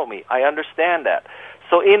follow me. I understand that.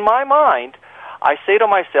 So in my mind, I say to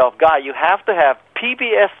myself, Guy, you have to have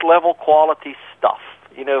PBS-level quality stuff.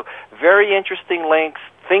 You know, very interesting links,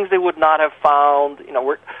 things they would not have found. You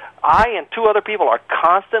know, I and two other people are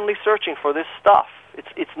constantly searching for this stuff.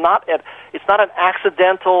 It's not an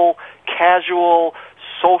accidental, casual,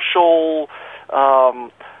 social,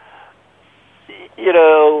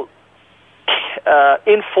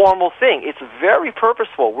 informal thing. It's very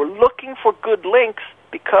purposeful. We're looking for good links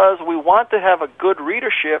because we want to have a good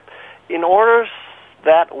readership in order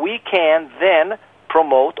that we can then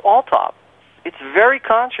promote Alltop. It's very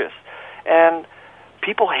conscious, and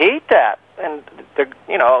people hate that. And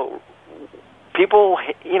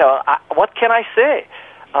what can I say?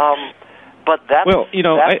 But that's well,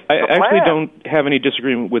 I actually plan. don't have any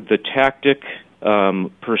disagreement with the tactic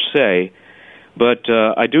per se, but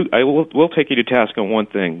I will take you to task on one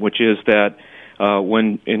thing, which is that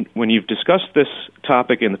when you've discussed this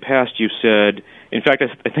topic in the past, you've said, in fact,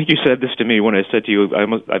 I think you said this to me when I said to you,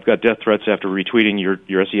 I've got death threats after retweeting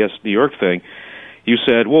your SES New York thing. You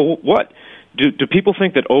said, well, what? Do people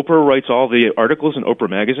think that Oprah writes all the articles in Oprah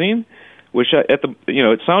Magazine? Which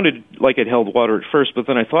it sounded like it held water at first, but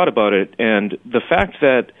then I thought about it, and the fact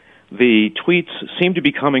that the tweets seem to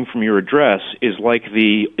be coming from your address is like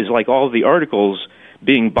all of the articles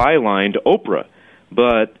being bylined Oprah,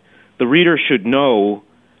 but the reader should know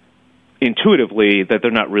intuitively that they're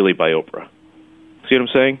not really by Oprah. See what I'm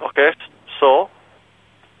saying? Okay. So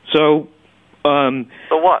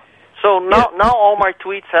what? So now all my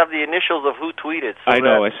tweets have the initials of who tweeted. So I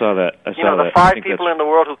know, I saw that. The 5 people in the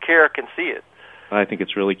world who care can see it. I think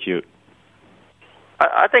it's really cute.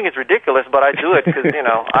 I think it's ridiculous, but I do it because,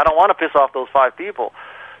 I don't want to piss off those 5 people.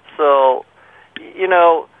 So,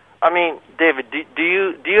 David, do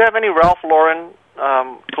you have any Ralph Lauren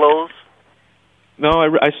clothes? No,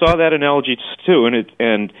 I saw that analogy too,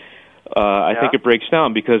 and I think it breaks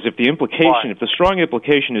down because if the strong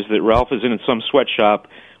implication is that Ralph is in some sweatshop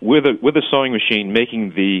with a sewing machine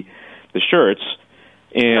making the shirts,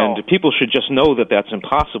 and people should just know that that's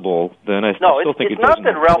impossible, then I still think it's not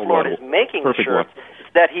that Ralph Lauren is making the shirts;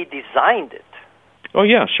 it's that he designed it. Oh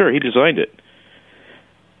yeah, sure, he designed it.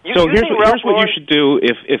 Here's what you should do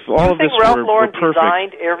if all of this were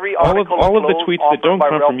perfect. All of the tweets that don't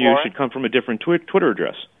come from you should come from a different Twitter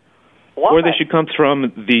address. Why? Or they should come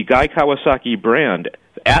from the Guy Kawasaki brand,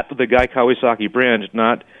 at the Guy Kawasaki brand,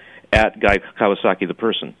 not at Guy Kawasaki the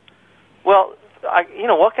person. Well,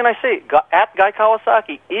 what can I say? At Guy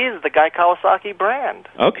Kawasaki is the Guy Kawasaki brand.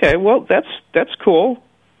 Okay, well, that's cool.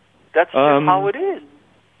 That's just how it is.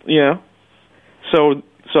 Yeah. So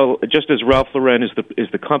just as Ralph Lauren is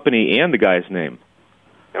the company and the guy's name.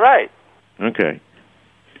 Right.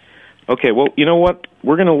 Okay, well, you know what?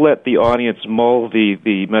 We're going to let the audience mull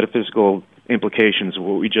the metaphysical implications of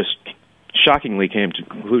what we just shockingly came to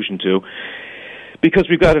conclusion to, because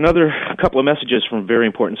we've got a couple of messages from very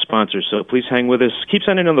important sponsors, so please hang with us. Keep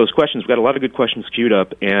sending in those questions. We've got a lot of good questions queued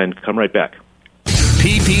up, and come right back.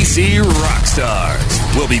 PPC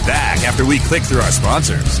Rockstars. We'll be back after we click through our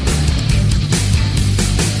sponsors.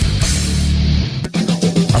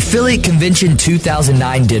 Affiliate Convention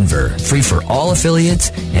 2009 Denver. Free for all affiliates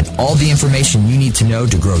and all the information you need to know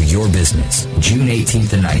to grow your business. June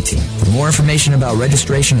 18th and 19th. For more information about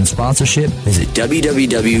registration and sponsorship, visit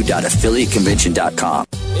www.affiliateconvention.com.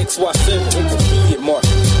 XY7 affiliate market.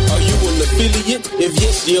 Are you an affiliate? If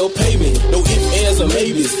yes, you'll pay me. No ifs, ands, or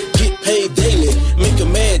maybes. Get paid daily. Make a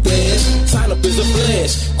mad dash. Sign up as a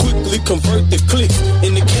flash. Quickly convert the clicks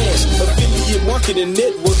into cash. Affiliate marketing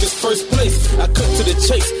network is first place. I cut to the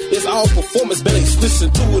chase. It's all performance based.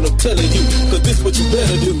 Listen to what I'm telling you, cause this what you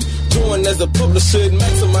better do. Join as a publisher and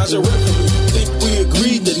maximize your revenue. Think we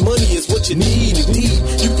agreed that money is what you need. Indeed,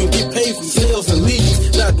 you can get paid from sales and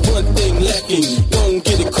leads. Not one thing lacking. Don't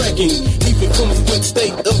get it cracking. Even comes with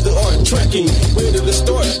state-of-the-art tracking. Where to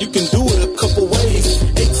start? You can do it a couple ways.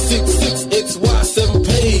 866-XY7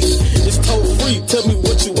 pays. It's toll free. Tell me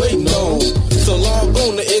what you waiting on. So log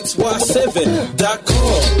on to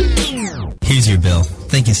XY7.com. Here's your bill.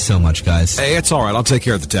 Thank you so much, guys. Hey, it's all right. I'll take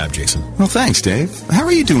care of the tab, Jason. Well, thanks, Dave. How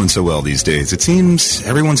are you doing so well these days? It seems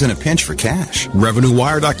everyone's in a pinch for cash.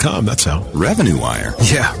 RevenueWire.com, that's how. RevenueWire?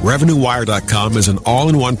 Yeah, RevenueWire.com is an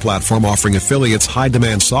all-in-one platform offering affiliates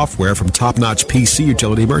high-demand software from top-notch PC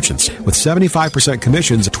utility merchants. With 75%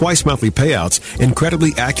 commissions, twice monthly payouts,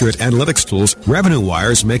 incredibly accurate analytics tools,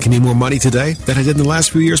 RevenueWire is making you more money today than it did in the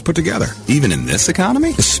last few years put together. Even in this economy?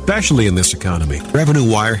 Especially in this economy.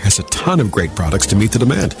 RevenueWire has a ton of great products to meet the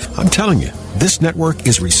demand. I'm telling you, this network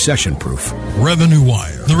is recession-proof.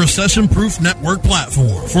 RevenueWire, the recession-proof network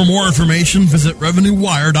platform. For more information, visit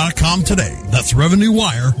RevenueWire.com today. That's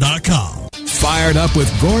RevenueWire.com. Fired Up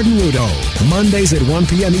with Gordon Rudo. Mondays at 1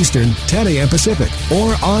 p.m. Eastern, 10 a.m. Pacific.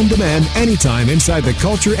 Or on demand anytime inside the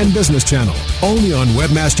Culture and Business Channel. Only on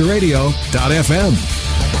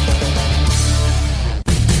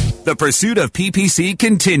WebmasterRadio.fm. The pursuit of PPC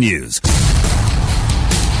continues.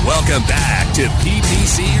 Welcome back to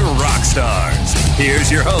PPC Rockstars.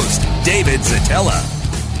 Here's your host, David Zatella.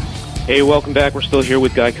 Hey, welcome back. We're still here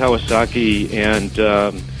with Guy Kawasaki, and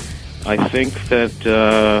I think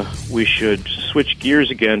that we should switch gears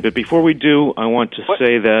again. But before we do, I want to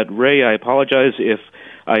say that, Ray, I apologize if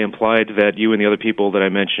I implied that you and the other people that I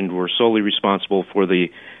mentioned were solely responsible for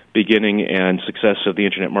the beginning and success of the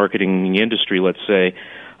Internet marketing industry, let's say.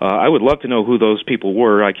 I would love to know who those people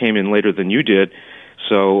were. I came in later than you did.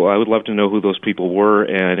 So I would love to know who those people were,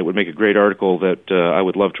 and it would make a great article that I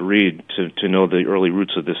would love to read to know the early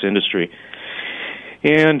roots of this industry.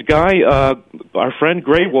 And Guy, our friend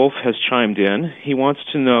Grey Wolf has chimed in. He wants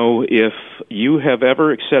to know if you have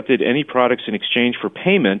ever accepted any products in exchange for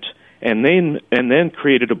payment and then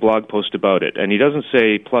created a blog post about it. And he doesn't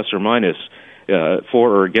say plus or minus for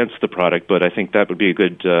or against the product, but I think that would be a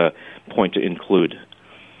good point to include.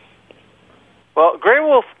 Well, Grey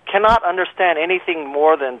Wolf cannot understand anything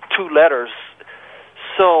more than two letters,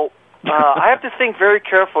 so I have to think very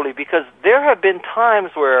carefully, because there have been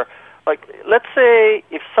times where, like, let's say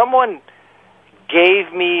if someone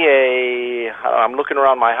gave me I'm looking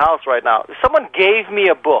around my house right now, if someone gave me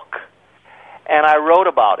a book and I wrote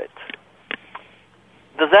about it,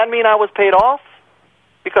 does that mean I was paid off?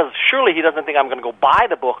 Because surely he doesn't think I'm going to go buy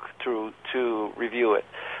the book to review it.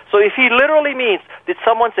 So if he literally means, did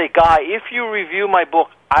someone say, Guy, if you review my book,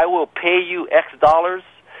 I will pay you X dollars.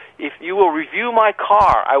 If you will review my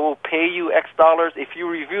car, I will pay you X dollars. If you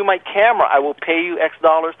review my camera, I will pay you X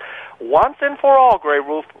dollars. Once and for all, Grey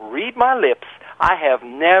Wolf, read my lips. I have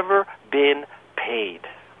never been paid.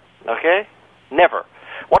 Okay? Never.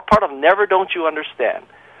 What part of never don't you understand?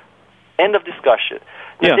 End of discussion.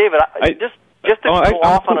 Now, Yeah, David, just to go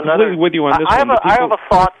off on another, with you on this I one. have a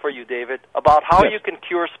thought for you, David, about how you can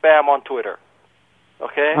cure spam on Twitter.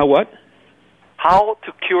 Okay? How what? How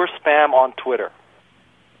to cure spam on Twitter.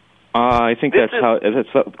 I think the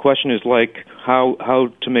question is like how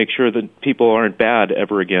to make sure that people aren't bad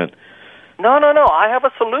ever again. No. I have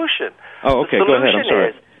a solution. Oh, okay. Go ahead. I'm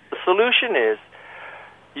sorry. The solution is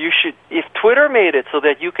you should, if Twitter made it so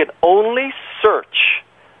that you can only search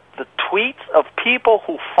the tweets of people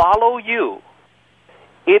who follow you,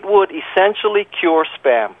 it would essentially cure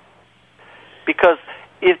spam. Because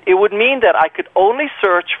it would mean that I could only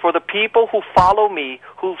search for the people who follow me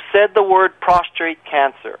who've said the word prostate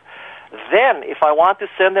cancer. Then, if I want to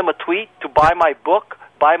send them a tweet to buy my book,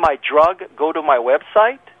 buy my drug, go to my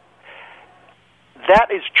website,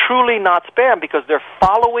 that is truly not spam because they're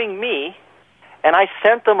following me, and I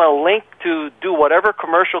sent them a link to do whatever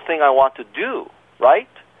commercial thing I want to do, right?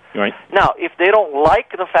 Right. Now, if they don't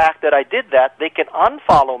like the fact that I did that, they can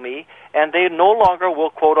unfollow me, and they no longer will,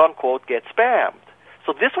 quote-unquote, get spammed.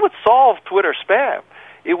 So this would solve Twitter spam.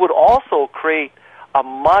 It would also create a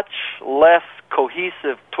much less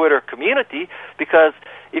cohesive Twitter community, because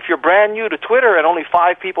if you're brand new to Twitter and only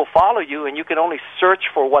 5 people follow you and you can only search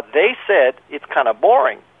for what they said, it's kind of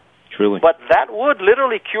boring. Truly. But that would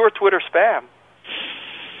literally cure Twitter spam.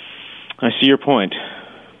 I see your point.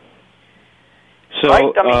 So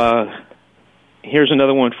right? here's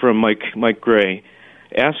another one from Mike Gray.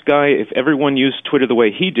 Ask Guy if everyone used Twitter the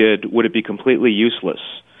way he did, would it be completely useless?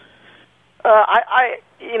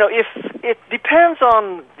 If it depends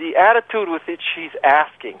on the attitude with which he's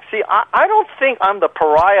asking. See, I don't think I'm the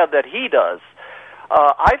pariah that he does.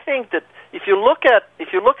 I think that if you look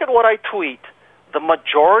at what I tweet, the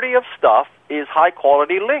majority of stuff is high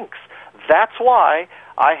quality links. That's why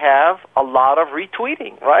I have a lot of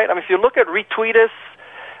retweeting, right? I mean, if you look at Retweetus,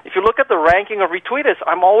 if you look at the ranking of Retweetus,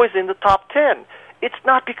 I'm always in the top 10. It's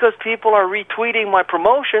not because people are retweeting my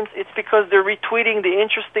promotions. It's because they're retweeting the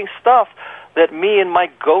interesting stuff that me and my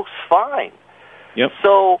ghosts find. Yep.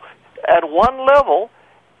 So at one level,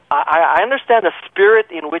 I understand the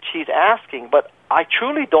spirit in which he's asking, but I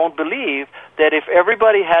truly don't believe that if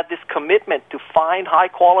everybody had this commitment to find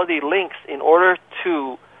high-quality links in order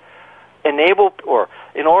to enable, or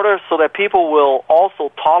in order so that people will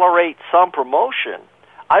also tolerate some promotion,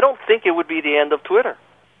 I don't think it would be the end of Twitter.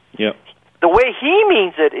 Yep. The way he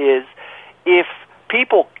means it is, if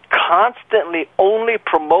people constantly only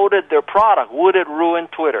promoted their product, would it ruin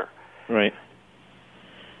Twitter? Right.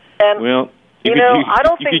 And well, I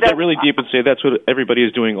don't think you get really deep and say that's what everybody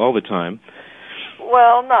is doing all the time.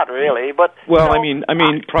 Well, not really, but well, I mean,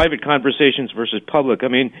 private conversations versus public. I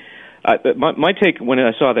mean, my take when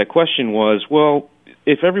I saw that question was, well,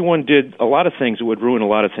 if everyone did a lot of things, it would ruin a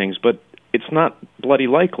lot of things, but it's not bloody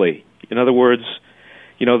likely. In other words,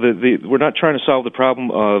 we're not trying to solve the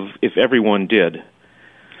problem of if everyone did.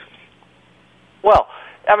 Well,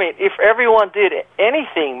 I mean, if everyone did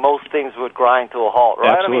anything, most things would grind to a halt,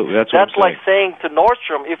 right? Absolutely, I mean, that's like saying to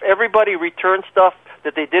Nordstrom, if everybody returned stuff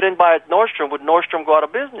that they didn't buy at Nordstrom, would Nordstrom go out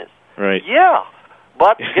of business? Right. Yeah,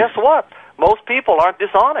 but guess what? Most people aren't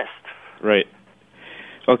dishonest. Right.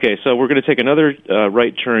 Okay, so we're going to take another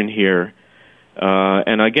right turn here.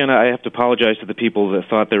 And again, I have to apologize to the people that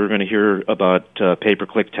thought they were going to hear about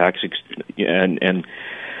pay-per-click tactics, and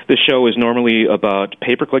this show is normally about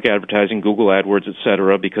pay-per-click advertising, Google AdWords,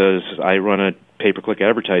 etc., because I run a pay-per-click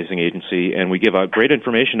advertising agency, and we give out great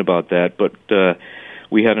information about that, but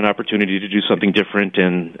we had an opportunity to do something different,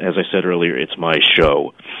 and as I said earlier, it's my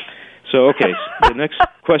show. So, okay, the next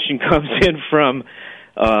question comes in from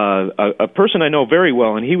a person I know very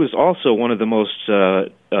well, and he was also one of the most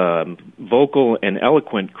vocal and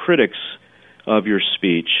eloquent critics of your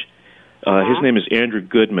speech. His name is Andrew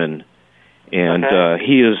Goodman, and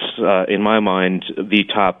he is, in my mind, the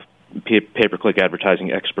top pay-per-click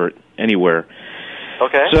advertising expert anywhere.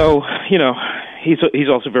 Okay. So, he's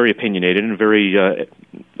also very opinionated and very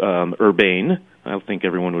urbane. I think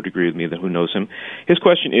everyone would agree with me that who knows him. His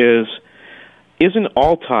question is, isn't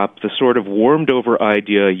Alltop the sort of warmed-over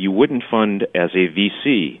idea you wouldn't fund as a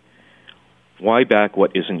VC? Why back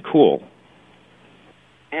what isn't cool?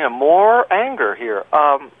 Yeah, more anger here.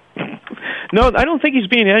 No, I don't think he's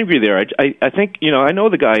being angry there. I think, I know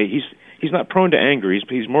the guy. He's not prone to anger.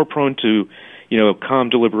 He's more prone to, calm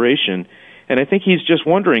deliberation. And I think he's just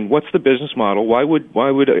wondering, what's the business model? Why would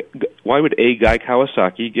a Guy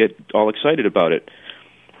Kawasaki get all excited about it?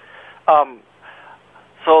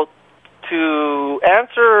 So to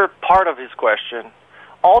answer part of his question,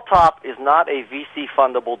 Alltop is not a VC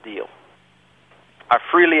fundable deal. I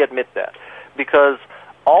freely admit that, because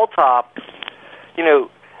Alltop,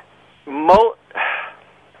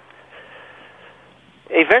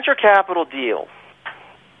 a venture capital deal,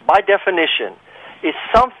 by definition, is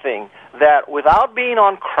something that, without being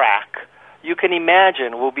on crack, you can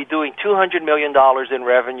imagine will be doing $200 million in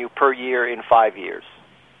revenue per year in 5 years.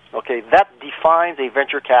 Okay, that defines a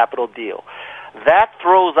venture capital deal. That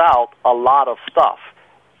throws out a lot of stuff,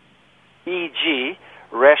 e.g.,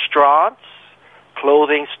 restaurants,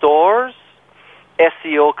 clothing stores,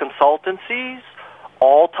 SEO consultancies,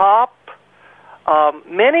 Alltop,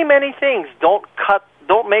 many things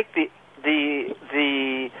don't make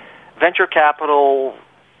the venture capital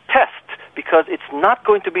test, because it's not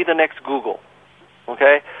going to be the next Google.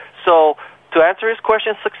 Okay? So to answer his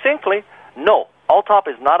question succinctly, no, Alltop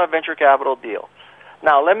is not a venture capital deal.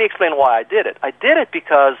 Now, let me explain why I did it. I did it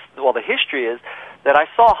because, the history is that I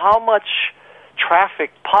saw how much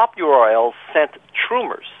traffic pop URLs sent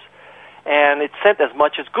Trummers, and it sent as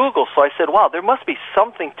much as Google. So I said, wow, there must be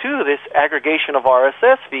something to this aggregation of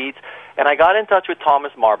RSS feeds, and I got in touch with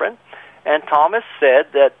Thomas Marbin, And Thomas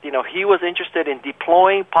said that, he was interested in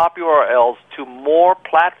deploying pop URLs to more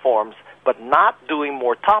platforms, but not doing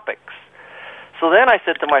more topics. So then I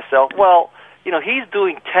said to myself, well, he's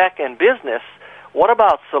doing tech and business. What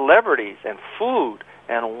about celebrities and food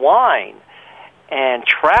and wine and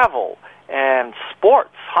travel and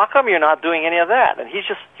sports? How come you're not doing any of that? And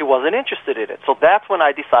he wasn't interested in it. So that's when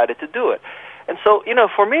I decided to do it. And so,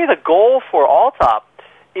 for me, the goal for Alltop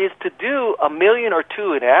is to do 1 million or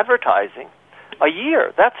 2 in advertising a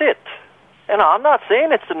year. That's it. And I'm not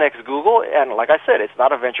saying it's the next Google, and like I said, it's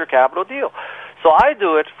not a venture capital deal. So I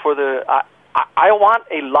do it for I want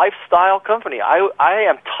a lifestyle company. I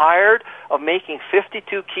am tired of making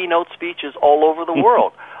 52 keynote speeches all over the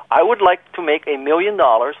world. I would like to make $1 million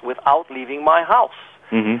without leaving my house.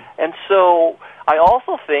 Mm-hmm. And so I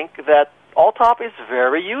also think that Alltop is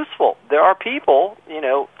very useful. There are people,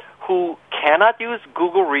 who cannot use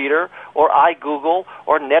Google Reader or iGoogle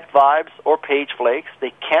or NetVibes or PageFlakes.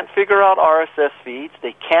 They can't figure out RSS feeds.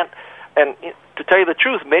 They can't, and to tell you the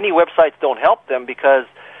truth, many websites don't help them because,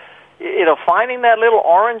 finding that little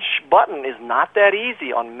orange button is not that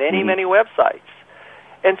easy on many, many websites.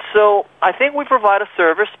 And so I think we provide a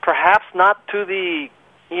service, perhaps not to the,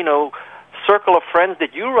 circle of friends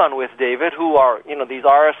that you run with, David, who are, these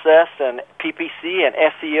RSS and PPC and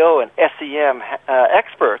SEO and SEM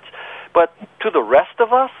experts, but to the rest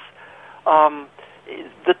of us,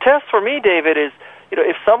 the test for me, David, is,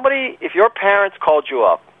 if your parents called you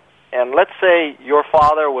up, and let's say your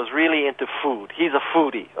father was really into food, he's a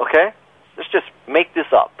foodie, okay? Let's just make this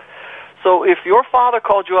up. So if your father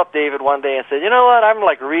called you up, David, one day and said, you know what, I'm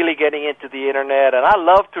really getting into the Internet, and I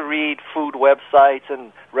love to read food websites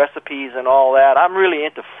and recipes and all that. I'm really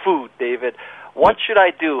into food, David. What should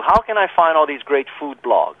I do? How can I find all these great food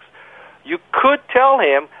blogs? You could tell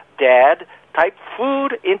him, Dad, type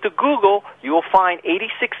food into Google. You will find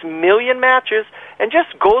 86 million matches, and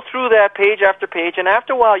just go through that page after page, and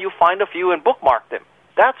after a while you'll find a few and bookmark them.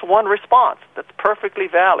 That's one response. That's perfectly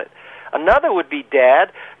valid. Another would be,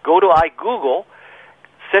 Dad, go to iGoogle,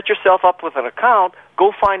 set yourself up with an account,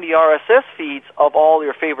 go find the RSS feeds of all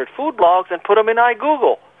your favorite food blogs and put them in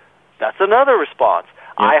iGoogle. That's another response.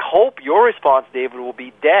 Yeah. I hope your response, David, will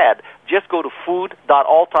be, Dad, just go to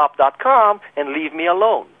food.alltop.com and leave me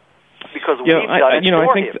alone. Because we've got it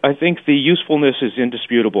for him. I think the usefulness is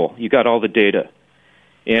indisputable. You got all the data.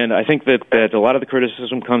 And I think that a lot of the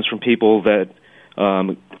criticism comes from people that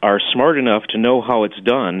are smart enough to know how it's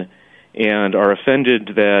done and are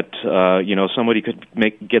offended that somebody could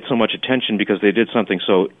get so much attention because they did something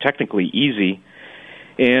so technically easy.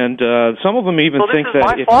 And some of them even think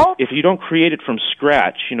that if you don't create it from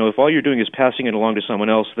scratch, if all you're doing is passing it along to someone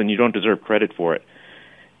else, then you don't deserve credit for it.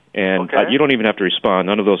 And you don't even have to respond.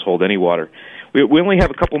 None of those hold any water. We only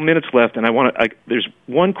have a couple minutes left, and there's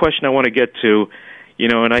one question I want to get to,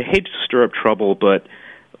 and I hate to stir up trouble, but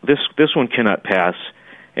this one cannot pass.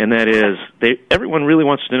 And that is, everyone really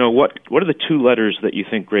wants to know what are the 2 letters that you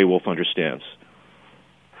think Grey Wolf understands?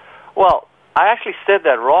 Well, I actually said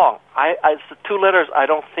that wrong. It's the 2 letters I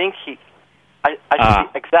don't think I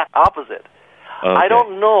the exact opposite. Okay. I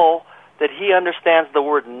don't know that he understands the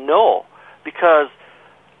word no, because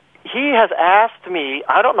he has asked me,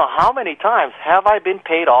 I don't know how many times, have I been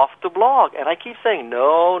paid off to blog? And I keep saying,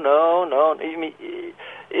 no.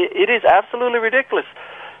 It is absolutely ridiculous.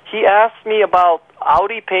 He asked me about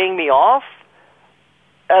Audi paying me off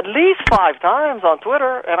at least 5 times on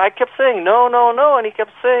Twitter, and I kept saying, no, and he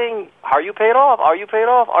kept saying, are you paid off? Are you paid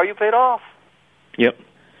off? Are you paid off? Yep.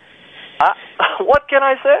 What can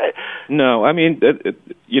I say? No, I mean,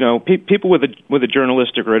 people with a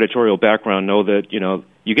journalistic or editorial background know that,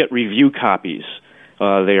 you get review copies.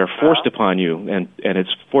 They are forced upon you, and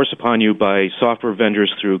it's forced upon you by software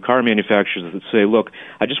vendors through car manufacturers that say, look,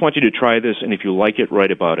 I just want you to try this, and if you like it,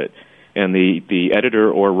 write about it. And the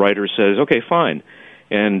editor or writer says, okay, fine,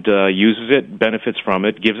 and uses it, benefits from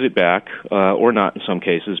it, gives it back, or not in some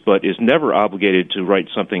cases, but is never obligated to write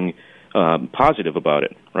something positive about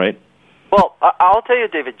it, right? Well, I'll tell you,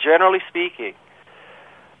 David, generally speaking,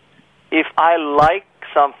 if I like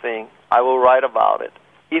something, I will write about it.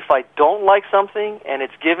 If I don't like something and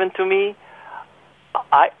it's given to me,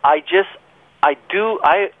 I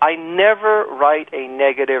never write a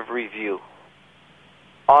negative review,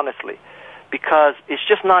 honestly, because it's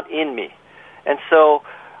just not in me. And so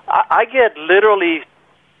I get literally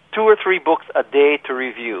 2 or 3 books a day to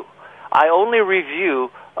review. I only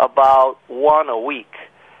review about 1 a week.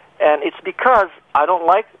 And it's because I don't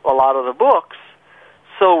like a lot of the books.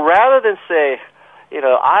 So rather than say,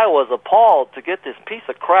 I was appalled to get this piece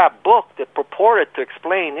of crap book that purported to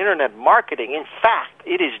explain Internet marketing. In fact,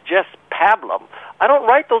 it is just pablum. I don't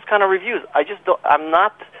write those kind of reviews. I just don't. I'm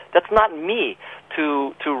not. That's not me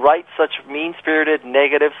to write such mean-spirited,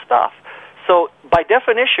 negative stuff. So by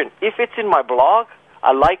definition, if it's in my blog,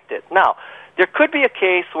 I liked it. Now, there could be a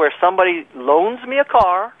case where somebody loans me a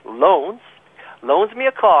car, and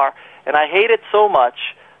I hate it so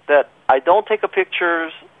much that I don't take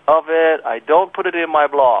pictures of it, I don't put it in my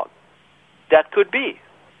blog. That could be.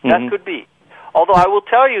 That could be. Although I will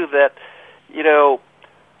tell you that,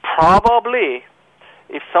 probably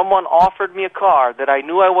if someone offered me a car that I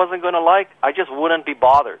knew I wasn't going to like, I just wouldn't be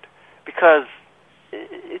bothered. Because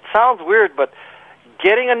it sounds weird, but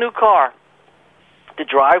getting a new car to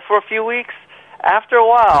drive for a few weeks, after a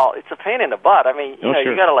while, it's a pain in the butt. I mean,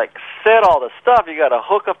 you got to set all the stuff. You got to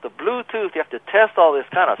hook up the Bluetooth. You have to test all this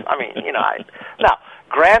kind of. Now,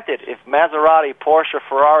 granted, if Maserati, Porsche,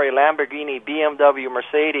 Ferrari, Lamborghini, BMW,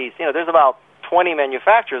 Mercedes, there's about 20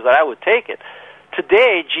 manufacturers that I would take it.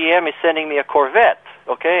 Today, GM is sending me a Corvette.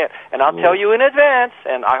 Okay, and I'll tell you in advance,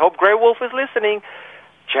 and I hope Grey Wolf is listening.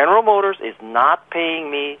 General Motors is not paying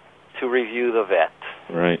me to review the Vette.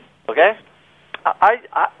 Right. Okay.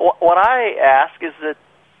 What I ask is that,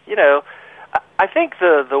 I think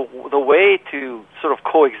the way to sort of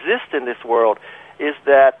coexist in this world is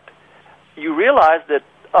that you realize that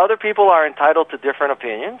other people are entitled to different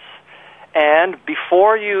opinions, and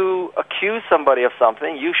before you accuse somebody of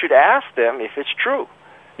something, you should ask them if it's true.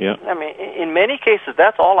 Yeah. I mean, in many cases,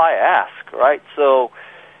 that's all I ask, right? So,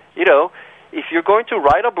 if you're going to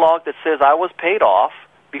write a blog that says I was paid off,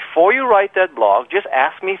 before you write that blog, just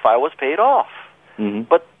ask me if I was paid off. Mm-hmm.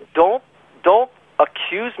 But don't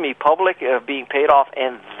accuse me publicly of being paid off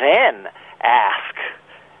and then ask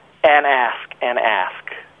and ask and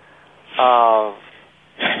ask.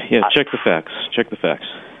 Check the facts. Check the facts.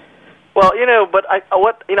 Well, but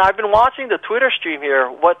I've been watching the Twitter stream here.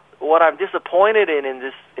 What I'm disappointed in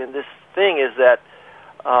this thing is that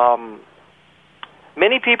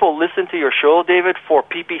many people listen to your show, David, for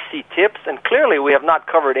PPC tips, and clearly we have not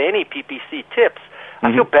covered any PPC tips.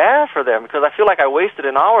 I feel bad for them because I feel like I wasted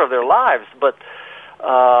an hour of their lives, but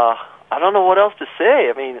I don't know what else to say.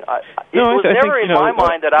 I mean, it was never in my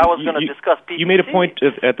mind that I was going to discuss PPC. You made a point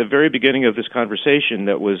at the very beginning of this conversation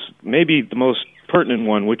that was maybe the most pertinent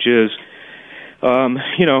one, which is,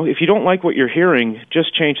 if you don't like what you're hearing,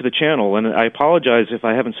 just change the channel. And I apologize if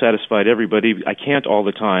I haven't satisfied everybody. I can't all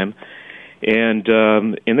the time. And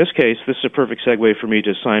in this case, this is a perfect segue for me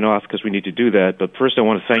to sign off because we need to do that. But first, I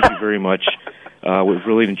want to thank you very much. We've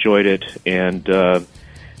really enjoyed it, and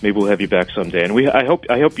maybe we'll have you back someday. And I hope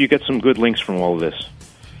you get some good links from all of this.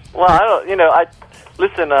 Well, I don't.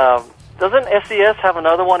 Listen. Doesn't SES have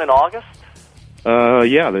another one in August?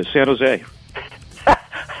 Yeah, there's San Jose.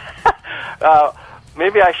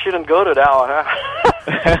 Maybe I shouldn't go to that one,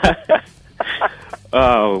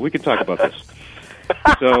 huh? We can talk about this.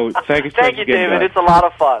 So thank you. Thank you, David. It's a lot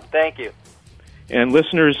of fun. Thank you. And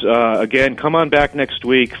listeners, again, come on back next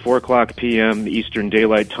week, 4 o'clock p.m. Eastern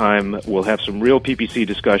Daylight Time. We'll have some real PPC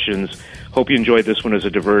discussions. Hope you enjoyed this one as a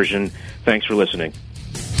diversion. Thanks for listening.